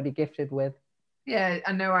they're already gifted with. Yeah,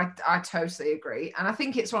 I know. I totally agree. And I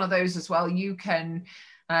think it's one of those as well. You can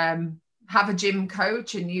have a gym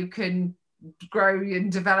coach and you can grow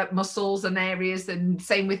and develop muscles and areas, and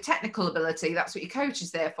same with technical ability. That's what your coach is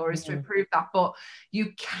there for, is to improve that. But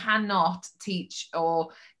you cannot teach or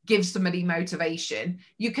give somebody motivation.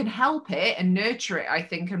 You can help it and nurture it, I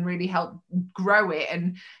think, and really help grow it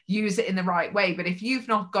and use it in the right way. But if you've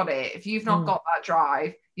not got it, if you've not got that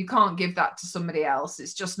drive, you can't give that to somebody else.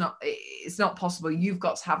 It's just not, it's not possible. You've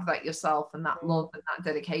got to have that yourself, and that love and that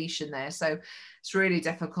dedication there. So it's really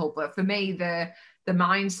difficult. But for me, the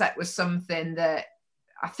mindset was something that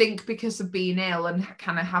I think, because of being ill and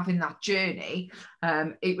kind of having that journey,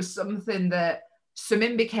 it was something that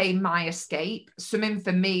swimming became my escape. Swimming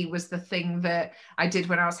for me was the thing that I did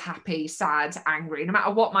when I was happy, sad, angry. No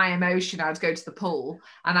matter what my emotion, I'd go to the pool,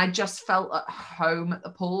 and I just felt at home at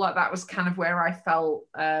the pool. Like, that was kind of where I felt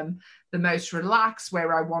the most relaxed,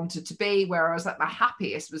 where I wanted to be, where I was at my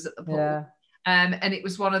happiest was at the pool. And it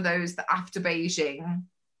was one of those that after Beijing,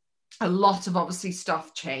 a lot of obviously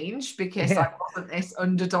stuff changed, because I wasn't this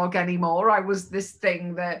underdog anymore. I was this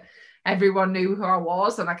thing that everyone knew who I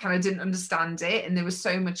was, and I kind of didn't understand it. And there was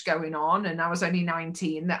so much going on, and I was only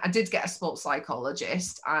 19. That I did get a sports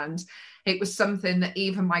psychologist, and it was something that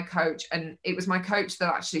even my coach, and it was my coach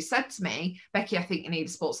that actually said to me, Becky, I think you need a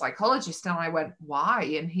sports psychologist. And I went, why?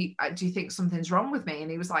 And he, do you think something's wrong with me?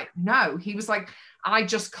 And he was like, no. He was like, I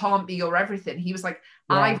just can't be your everything. He was like,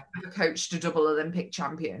 I've never coached a double Olympic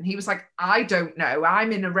champion. He was like, I don't know.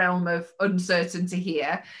 I'm in a realm of uncertainty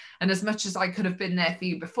here. And as much as I could have been there for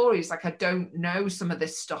you before, he's like, I don't know some of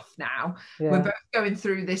this stuff now. We're both going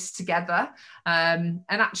through this together. And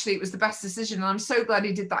actually, it was the best decision. And I'm so glad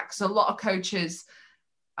he did that, because a lot of coaches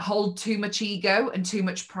hold too much ego and too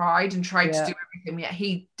much pride and try to do everything. Yet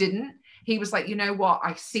he didn't. He was like, you know what?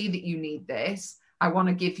 I see that you need this. I want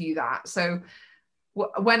to give you that. So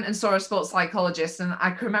went and saw a sports psychologist, and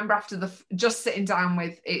I can remember after just sitting down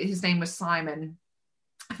with, his name was Simon,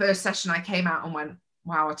 first session, I came out and went,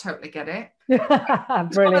 wow, I totally get it.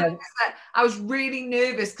 Brilliant. I was really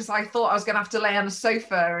nervous, because I thought I was going to have to lay on a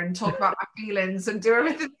sofa and talk about my feelings and do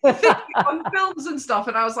everything on films and stuff.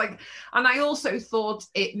 And I was like, and I also thought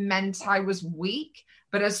it meant I was weak.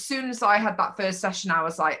 But as soon as I had that first session, I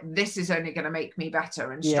was like, this is only going to make me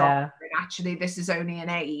better and stronger. And actually, this is only an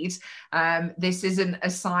aid. This isn't a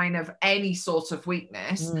sign of any sort of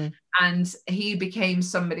weakness. And he became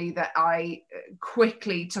somebody that I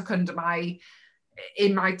quickly took under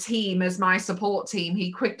in my team as my support team.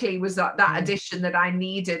 He quickly was that addition that I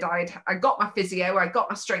needed. I got my physio, I got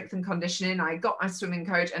my strength and conditioning, I got my swimming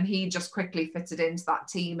coach, and he just quickly fitted into that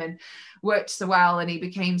team and worked so well. And he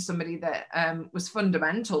became somebody that was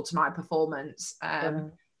fundamental to my performance.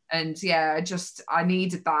 And I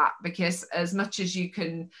needed that, because as much as you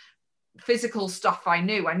can, physical stuff, I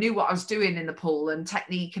knew what I was doing in the pool and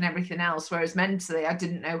technique and everything else, whereas mentally I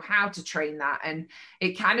didn't know how to train that. And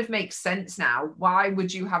it kind of makes sense now. Why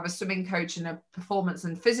would you have a swimming coach and a performance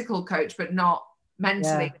and physical coach but not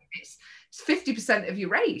mentally? It's 50% of your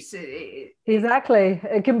race. Exactly.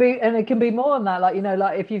 It can be, and it can be more than that. Like, you know,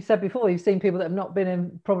 like if you've said before, you've seen people that have not been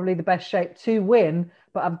in probably the best shape to win,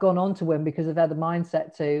 but have gone on to win because they've had the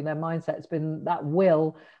mindset to. Their mindset's been that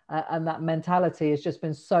will and that mentality has just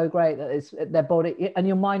been so great that it's their body, and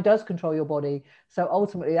your mind does control your body. So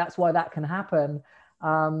ultimately, that's why that can happen.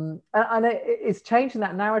 And it's changing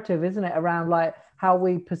that narrative, isn't it, around like how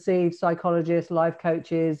we perceive psychologists, life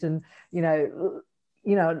coaches, and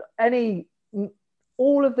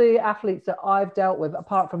all of the athletes that I've dealt with,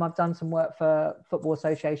 apart from I've done some work for football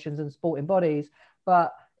associations and sporting bodies,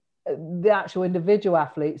 but the actual individual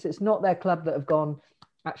athletes, it's not their club that have gone,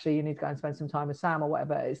 actually, you need to go and spend some time with Sam or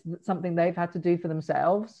whatever. It's something they've had to do for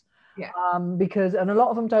themselves. Because, and a lot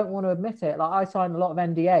of them don't want to admit it. Like I signed a lot of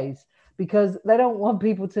NDAs because they don't want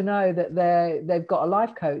people to know that they've got a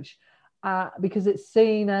life coach, because it's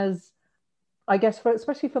seen as, I guess,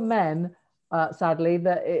 especially for men, sadly,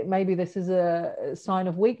 that maybe this is a sign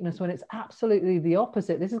of weakness, when it's absolutely the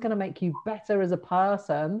opposite. This is going to make you better as a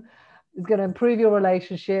person. It's going to improve your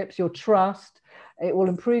relationships, your trust. It will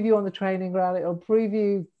improve you on the training ground. It will improve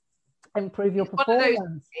your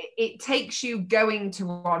performance. It takes you going to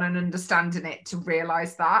one and understanding it to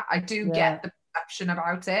realize that. I do get the perception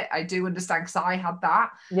about it. I do understand, because I had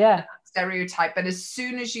that stereotype. But as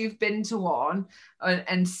soon as you've been to one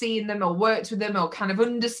and seen them or worked with them or kind of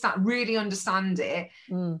really understand it,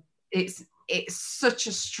 it's such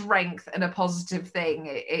a strength and a positive thing.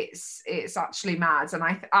 It's actually mad. And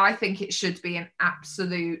I think it should be an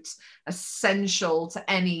absolute essential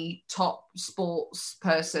to any top sports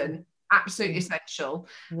person. Absolutely essential.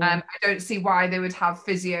 I don't see why they would have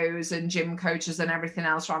physios and gym coaches and everything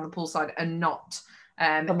else around the poolside and not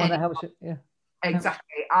someone that helps you.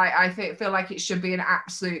 Exactly. I feel like it should be an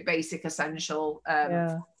absolute basic essential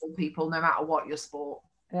for people, no matter what your sport.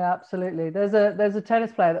 Yeah, absolutely. There's a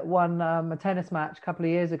tennis player that won a tennis match a couple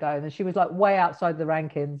of years ago, and she was like way outside the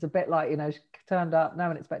rankings, a bit like, she turned up, no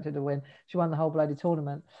one expected to win. She won the whole bloody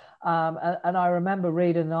tournament. And I remember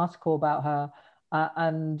reading an article about her,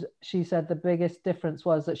 and she said the biggest difference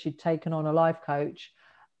was that she'd taken on a life coach,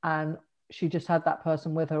 and she just had that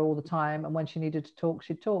person with her all the time. And when she needed to talk,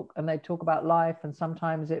 she'd talk, and they'd talk about life. And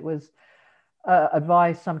sometimes it was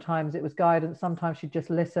advice, sometimes it was guidance, sometimes she'd just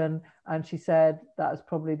listen. And she said that was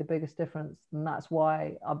probably the biggest difference, and that's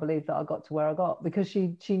why I believe that I got to where I got, because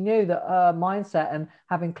she knew that her mindset and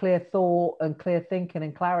having clear thought and clear thinking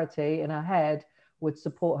and clarity in her head would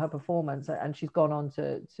support her performance. And she's gone on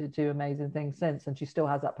to do amazing things since, and she still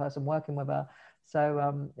has that person working with her.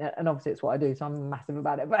 So and obviously it's what I do, so I'm massive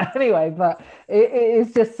about it. But anyway,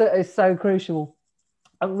 it's just, it's so crucial.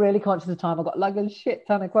 I'm really conscious of time. I've got like a shit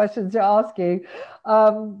ton of questions to ask you.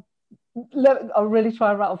 I'll really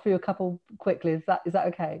try and rattle through a couple quickly. Is that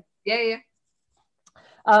okay? Yeah.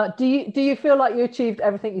 Do you feel like you achieved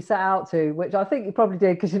everything you set out to, which I think you probably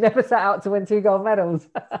did, because you never set out to win 2 gold medals?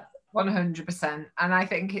 100%. And I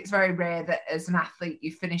think it's very rare that as an athlete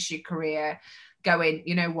you finish your career going,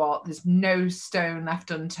 you know what, there's no stone left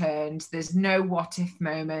unturned, there's no what if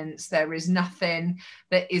moments, there is nothing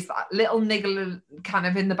that is that little niggle kind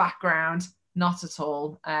of in the background. Not at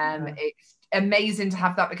all. It's amazing to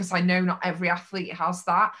have that, because I know not every athlete has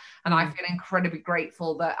that, and I feel incredibly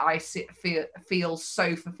grateful that I feel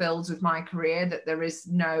so fulfilled with my career, that there is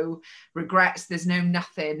no regrets, there's no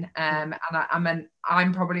nothing. And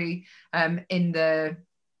I'm probably in the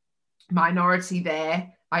minority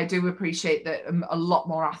there. I do appreciate that a lot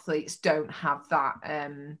more athletes don't have that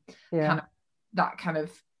kind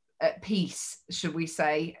of peace, should we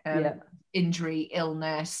say, injury,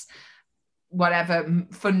 illness, whatever,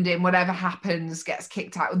 funding, whatever happens, gets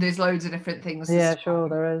kicked out. There's loads of different things. Yeah, sure,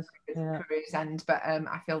 there is. Careers end, but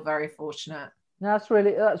I feel very fortunate. That's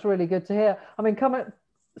really good to hear. I mean, coming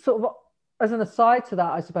sort of as an aside to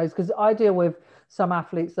that, I suppose, because I deal with some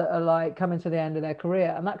athletes that are like coming to the end of their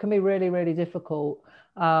career, and that can be really, really difficult.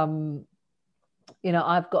 I've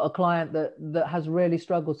got a client that has really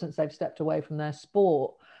struggled since they've stepped away from their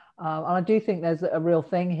sport. And I do think there's a real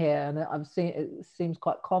thing here, and I've seen it seems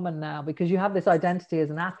quite common now, because you have this identity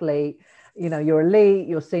as an athlete. You're elite,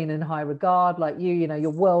 you're seen in high regard, like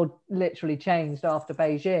your world literally changed after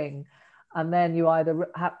Beijing, and then you either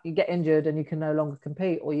you get injured and you can no longer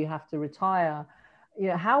compete, or you have to retire.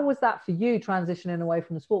 How was that for you, transitioning away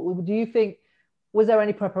from the sport? Do you think, was there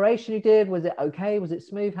any preparation you did? Was it okay? Was it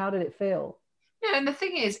smooth? How did it feel? No, and the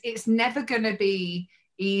thing is, it's never going to be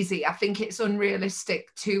easy. I think it's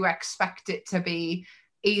unrealistic to expect it to be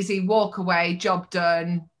easy, walk away, job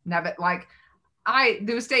done. Never, like,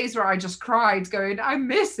 there was days where I just cried going, I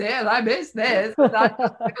miss it and I miss this, and I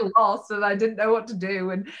just feel lost and I didn't know what to do.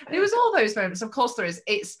 And there was all those moments. Of course there is.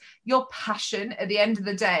 It's your passion at the end of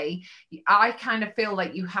the day. I kind of feel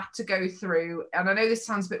like you have to go through, and I know this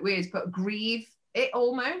sounds a bit weird, but grieve it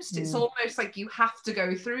almost. It's almost like you have to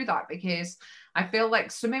go through that, because I feel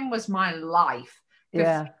like swimming was my life.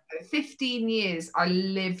 For 15 years I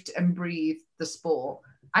lived and breathed the sport.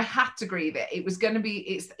 I had to grieve it. It was going to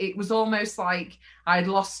be, it was almost like I'd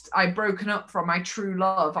broken up from my true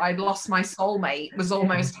love. I'd lost my soulmate, was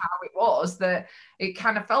almost how it was, that it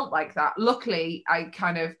kind of felt like that. Luckily, I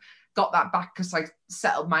kind of got that back because I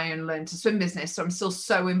settled my own learn to swim business. So I'm still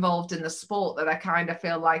so involved in the sport that I kind of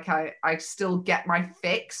feel like I still get my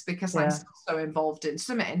fix, because I'm still so involved in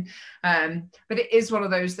swimming. But it is one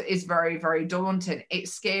of those that is very, very daunting.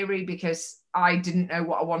 It's scary because I didn't know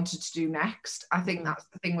what I wanted to do next. I think that's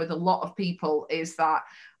the thing with a lot of people, is that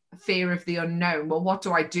fear of the unknown. Well, what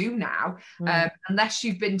do I do now? Unless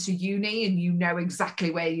you've been to uni and you know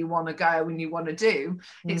exactly where you want to go and you want to do,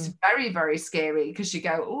 it's very, very scary, because you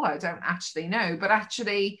go, oh, I don't actually know. But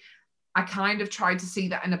actually, I kind of tried to see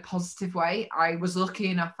that in a positive way. I was lucky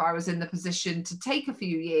enough, I was in the position to take a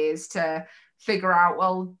few years to figure out,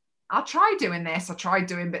 well, I'll try doing this. I tried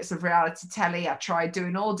doing bits of reality telly. I tried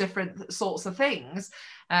doing all different sorts of things.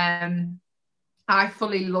 I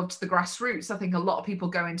fully loved the grassroots. I think a lot of people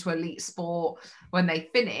go into elite sport when they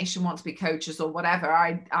finish and want to be coaches or whatever.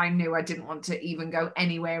 I knew I didn't want to even go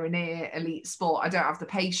anywhere near elite sport. I don't have the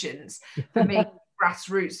patience. For me,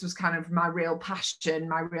 grassroots was kind of my real passion,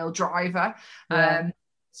 my real driver.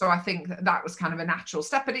 So I think that was kind of a natural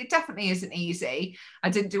step, but it definitely isn't easy. I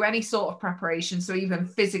didn't do any sort of preparation. So even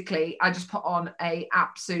physically, I just put on a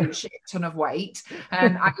absolute shit ton of weight.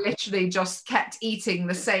 And I literally just kept eating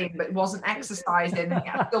the same, but wasn't exercising.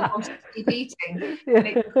 I still wanted to keep eating. And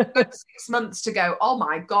it took 6 months to go, oh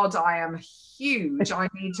my God, I am huge. I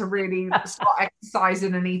need to really start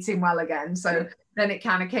exercising and eating well again. So then it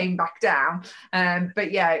kind of came back down.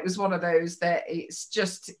 But yeah, it was one of those that it's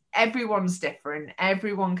just, everyone's different.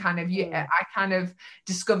 Everyone kind of, I kind of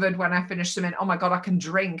discovered when I finished swimming, oh my God, I can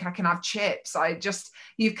drink, I can have chips.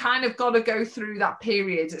 You've kind of got to go through that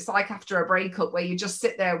period. It's like after a breakup where you just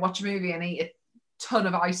sit there, watch a movie and eat a ton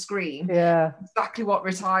of ice cream. Yeah. Exactly what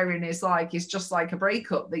retiring is like. It's just like a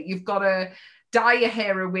breakup, that you've got to dye your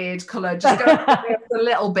hair a weird color, just go a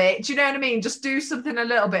little bit, do you know what I mean? Just do something a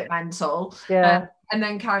little bit mental, and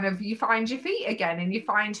then kind of you find your feet again and you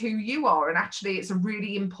find who you are. And actually it's a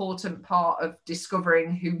really important part of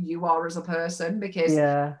discovering who you are as a person, because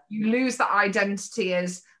you lose that identity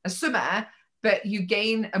as a swimmer, but you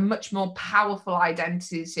gain a much more powerful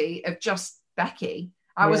identity of just Becky.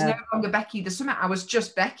 I was no longer Becky the swimmer. I was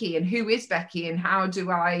just Becky. And who is Becky? And how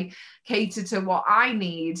do I cater to what I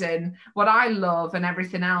need and what I love and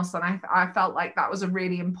everything else? And I felt like that was a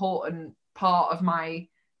really important part of my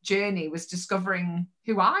journey, was discovering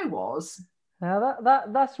who I was. Now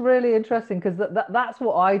that's really interesting, because that's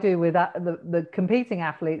what I do with the competing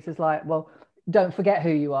athletes. Is like, well, don't forget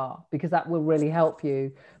who you are, because that will really help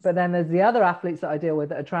you. But then there's the other athletes that I deal with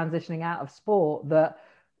that are transitioning out of sport that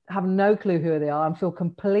have no clue who they are and feel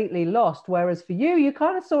completely lost. Whereas for you, you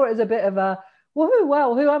kind of saw it as a bit of a,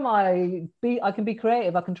 well, who am I? I can be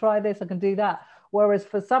creative. I can try this. I can do that. Whereas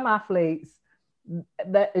for some athletes,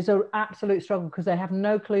 that is an absolute struggle, because they have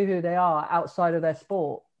no clue who they are outside of their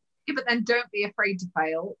sport. Yeah, but then don't be afraid to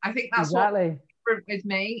fail. I think that's what was different with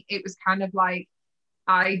me. It was kind of like,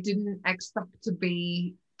 I didn't expect to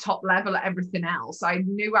be top level at everything else. I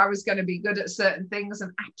knew I was going to be good at certain things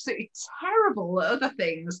and absolutely terrible at other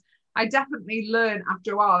things. I definitely learned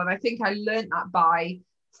after a while, and I think I learned that by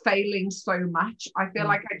failing so much. I feel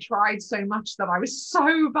like I tried so much that I was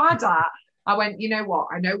so bad at. I went, you know what?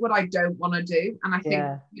 I know what I don't want to do, and I think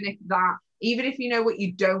even if you know what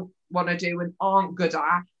you don't want to do and aren't good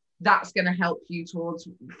at, that's going to help you towards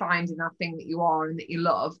finding that thing that you are and that you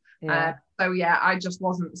love. So I just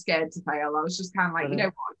wasn't scared to fail. I was just kind of like, you know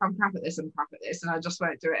what, if I'm crap at this, I'm crap at this, and I just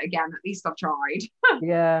won't do it again. At least I've tried.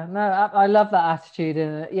 I love that attitude.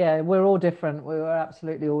 And we're all different. We were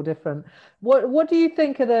absolutely all different. What do you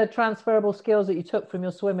think are the transferable skills that you took from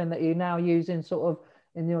your swimming that you now use in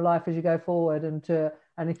your life as you go forward, and to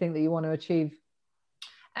anything that you want to achieve?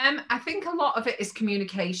 I think a lot of it is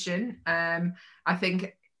communication. I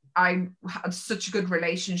think I had such a good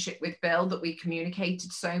relationship with Bill that we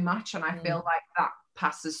communicated so much, and I feel like that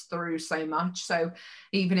passes through so much. So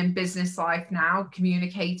even in business life now,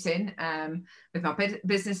 communicating with my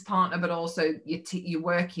business partner, but also your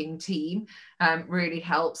working team really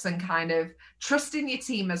helps, and kind of trusting your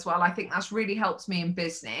team as well. I think that's really helped me in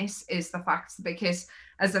business, is the fact, because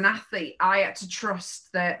as an athlete, I had to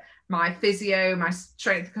trust that my physio, my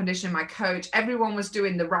strength and conditioning, my coach, everyone was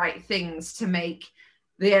doing the right things to make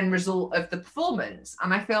the end result of the performance.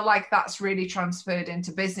 And I feel like that's really transferred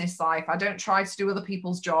into business life. I don't try to do other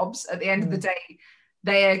people's jobs. At the end of the day,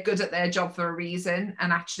 they are good at their job for a reason,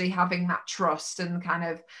 and actually having that trust and kind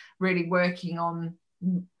of really working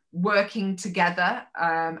together,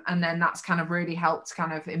 and then that's kind of really helped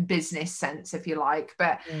kind of in business sense, if you like.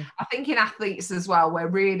 But I think in athletes as well, we're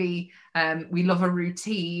really we love a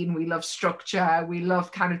routine, we love structure, we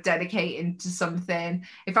love kind of dedicating to something.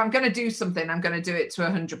 If I'm going to do something, I'm going to do it to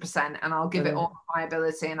 100%, and I'll give it all my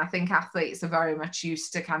ability. And I think athletes are very much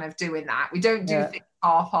used to kind of doing that. We don't do things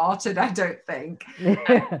half-hearted, I don't think.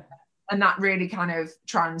 And that really kind of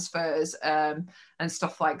transfers and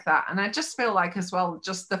stuff like that. And I just feel like as well,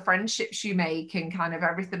 just the friendships you make and kind of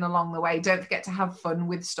everything along the way. Don't forget to have fun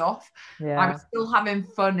with stuff. I was still having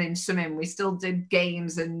fun in swimming. We still did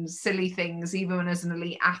games and silly things, even as an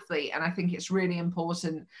elite athlete. And I think it's really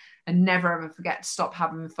important, and never ever forget to stop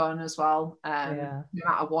having fun as well, no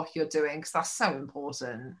matter what you're doing, because that's so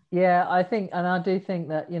important. Yeah, I think, and I do think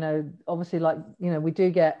that, obviously, like, we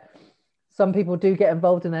do get, some people do get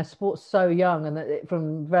involved in their sports so young, and that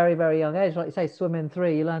from very, very young age, like you say, swimming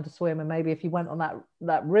 3, you learn to swim, and maybe if you went on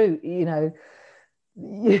that route,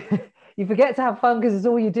 you forget to have fun because it's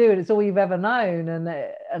all you do and it's all you've ever known.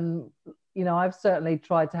 And I've certainly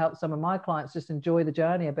tried to help some of my clients just enjoy the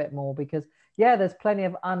journey a bit more, because there's plenty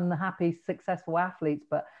of unhappy, successful athletes,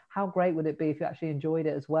 but how great would it be if you actually enjoyed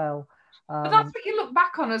it as well? But that's what you look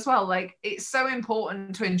back on as well. Like, it's so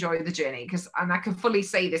important to enjoy the journey, and I can fully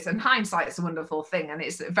say this, and hindsight's a wonderful thing, and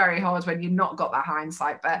it's very hard when you've not got that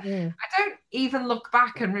hindsight. But I don't even look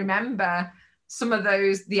back and remember some of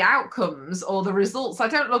the outcomes or the results. I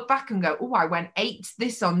don't look back and go, oh, I went 8th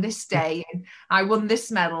this on this day and I won this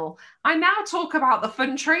medal. I now talk about the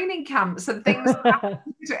fun training camps and things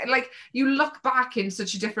like you look back in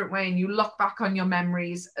such a different way, and you look back on your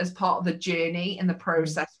memories as part of the journey and the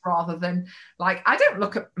process, rather than like, I don't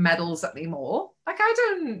look at medals anymore. Like,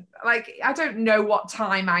 I don't know what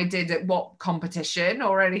time I did at what competition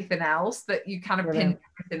or anything else that you kind of pin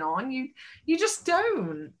everything on. You just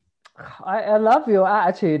don't. I love your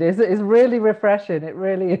attitude. It's really refreshing. It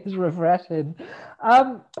really is refreshing.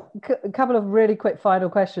 A couple of really quick final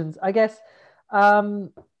questions, I guess.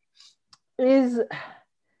 Is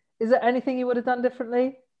there anything you would have done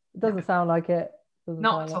differently? It doesn't sound like it.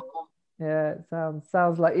 Not at all. Yeah, it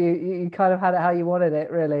sounds like you kind of had it how you wanted it,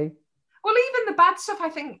 really. Well, even the bad stuff, I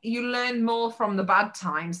think you learn more from the bad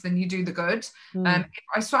times than you do the good. If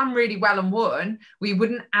I swam really well and won, we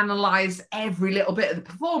wouldn't analyse every little bit of the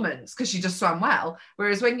performance because you just swam well.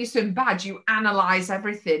 Whereas when you swim bad, you analyse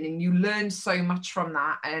everything and you learn so much from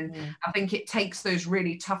that. And I think it takes those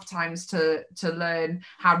really tough times to learn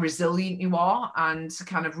how resilient you are and to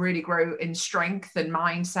kind of really grow in strength and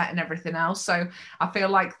mindset and everything else. So I feel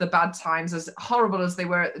like the bad times, as horrible as they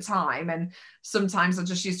were at the time, and sometimes I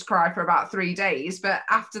just used to cry for about 3 days, but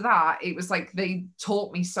after that it was like they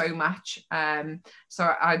taught me so much, so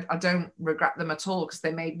I don't regret them at all, because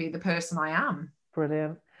they made me the person I am.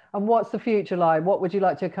 Brilliant. And what's the future like? What would you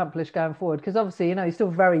like to accomplish going forward? Because obviously, you're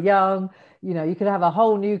still very young, you could have a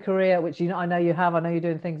whole new career, which I know you have. I know you're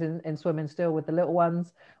doing things in swimming still with the little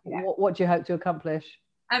ones. What do you hope to accomplish?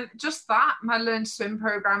 Just that, my Learn to Swim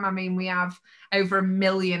program. I mean, we have over 1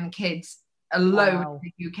 million kids alone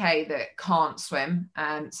in the UK that can't swim,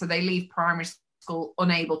 so they leave primary school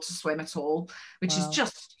unable to swim at all, which is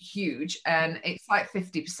just huge, and it's like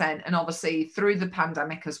 50%. And obviously through the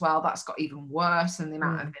pandemic as well, that's got even worse, and the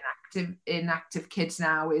amount of inactive kids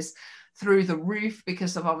now is through the roof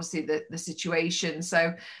because of obviously the situation.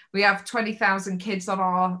 So we have 20,000 kids on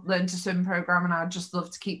our Learn to Swim program, and I'd just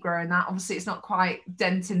love to keep growing that. Obviously it's not quite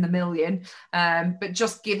denting the 1 million, but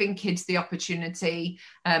just giving kids the opportunity,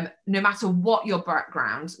 no matter what your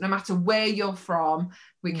background, no matter where you're from,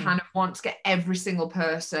 we kind of want to get every single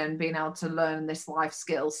person being able to learn this life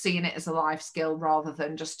skill, seeing it as a life skill rather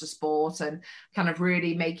than just a sport, and kind of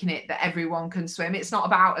really making it that everyone can swim. It's not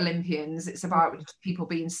about Olympians, it's about just people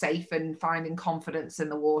being safe and finding confidence in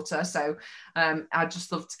the water. So I'd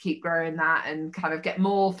just love to keep growing that and kind of get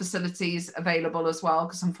more facilities available as well,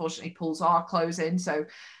 because unfortunately pools are closing. So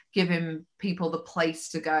giving people the place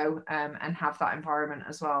to go and have that environment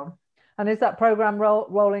as well. And is that program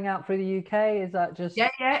rolling out through the UK? Is that just...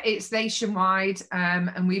 Yeah, it's nationwide.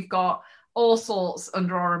 And we've got all sorts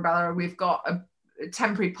under our umbrella. We've got a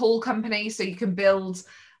temporary pool company, so you can build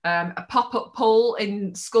a pop-up pool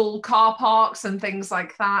in school car parks and things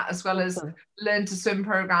like that, as well as Learn to Swim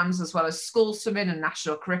programs, as well as school swimming and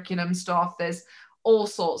national curriculum stuff. There's all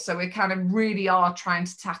sorts. So we kind of really are trying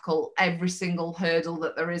to tackle every single hurdle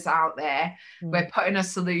that there is out there. We're putting a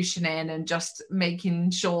solution in and just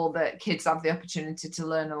making sure that kids have the opportunity to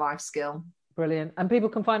learn a life skill. Brilliant. And people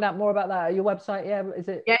can find out more about that at your website. Is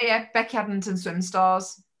it? Yeah. Becky Adlington Swim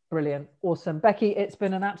Stars. Brilliant. Awesome. Becky, it's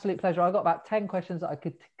been an absolute pleasure. I've got about 10 questions that I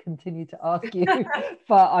could continue to ask you,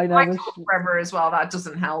 but I know I talk forever as well. That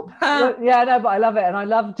doesn't help. But I love it. And I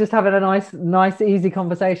love just having a nice, easy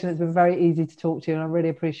conversation. It's been very easy to talk to you. And I really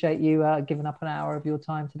appreciate you giving up an hour of your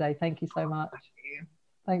time today. Thank you so much. Thank you.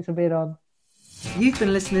 Thanks for being on. You've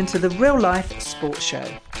been listening to the Real Life Sports Show.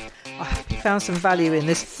 I hope you found some value in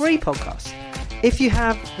this free podcast. If you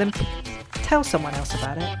have, then tell someone else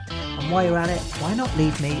about it. And while you're at it, why not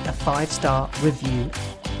leave me a 5-star review?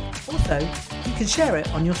 Also, you can share it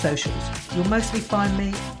on your socials. You'll mostly find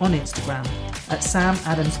me on Instagram at Sam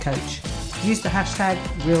Adams Coach. Use the hashtag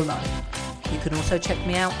 #RealLife. You can also check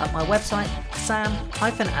me out at my website,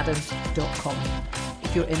 sam-adams.com.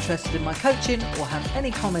 If you're interested in my coaching or have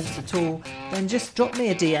any comments at all, then just drop me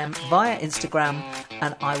a DM via Instagram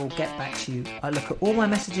and I will get back to you. I look at all my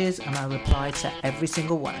messages and I reply to every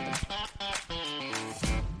single one of them.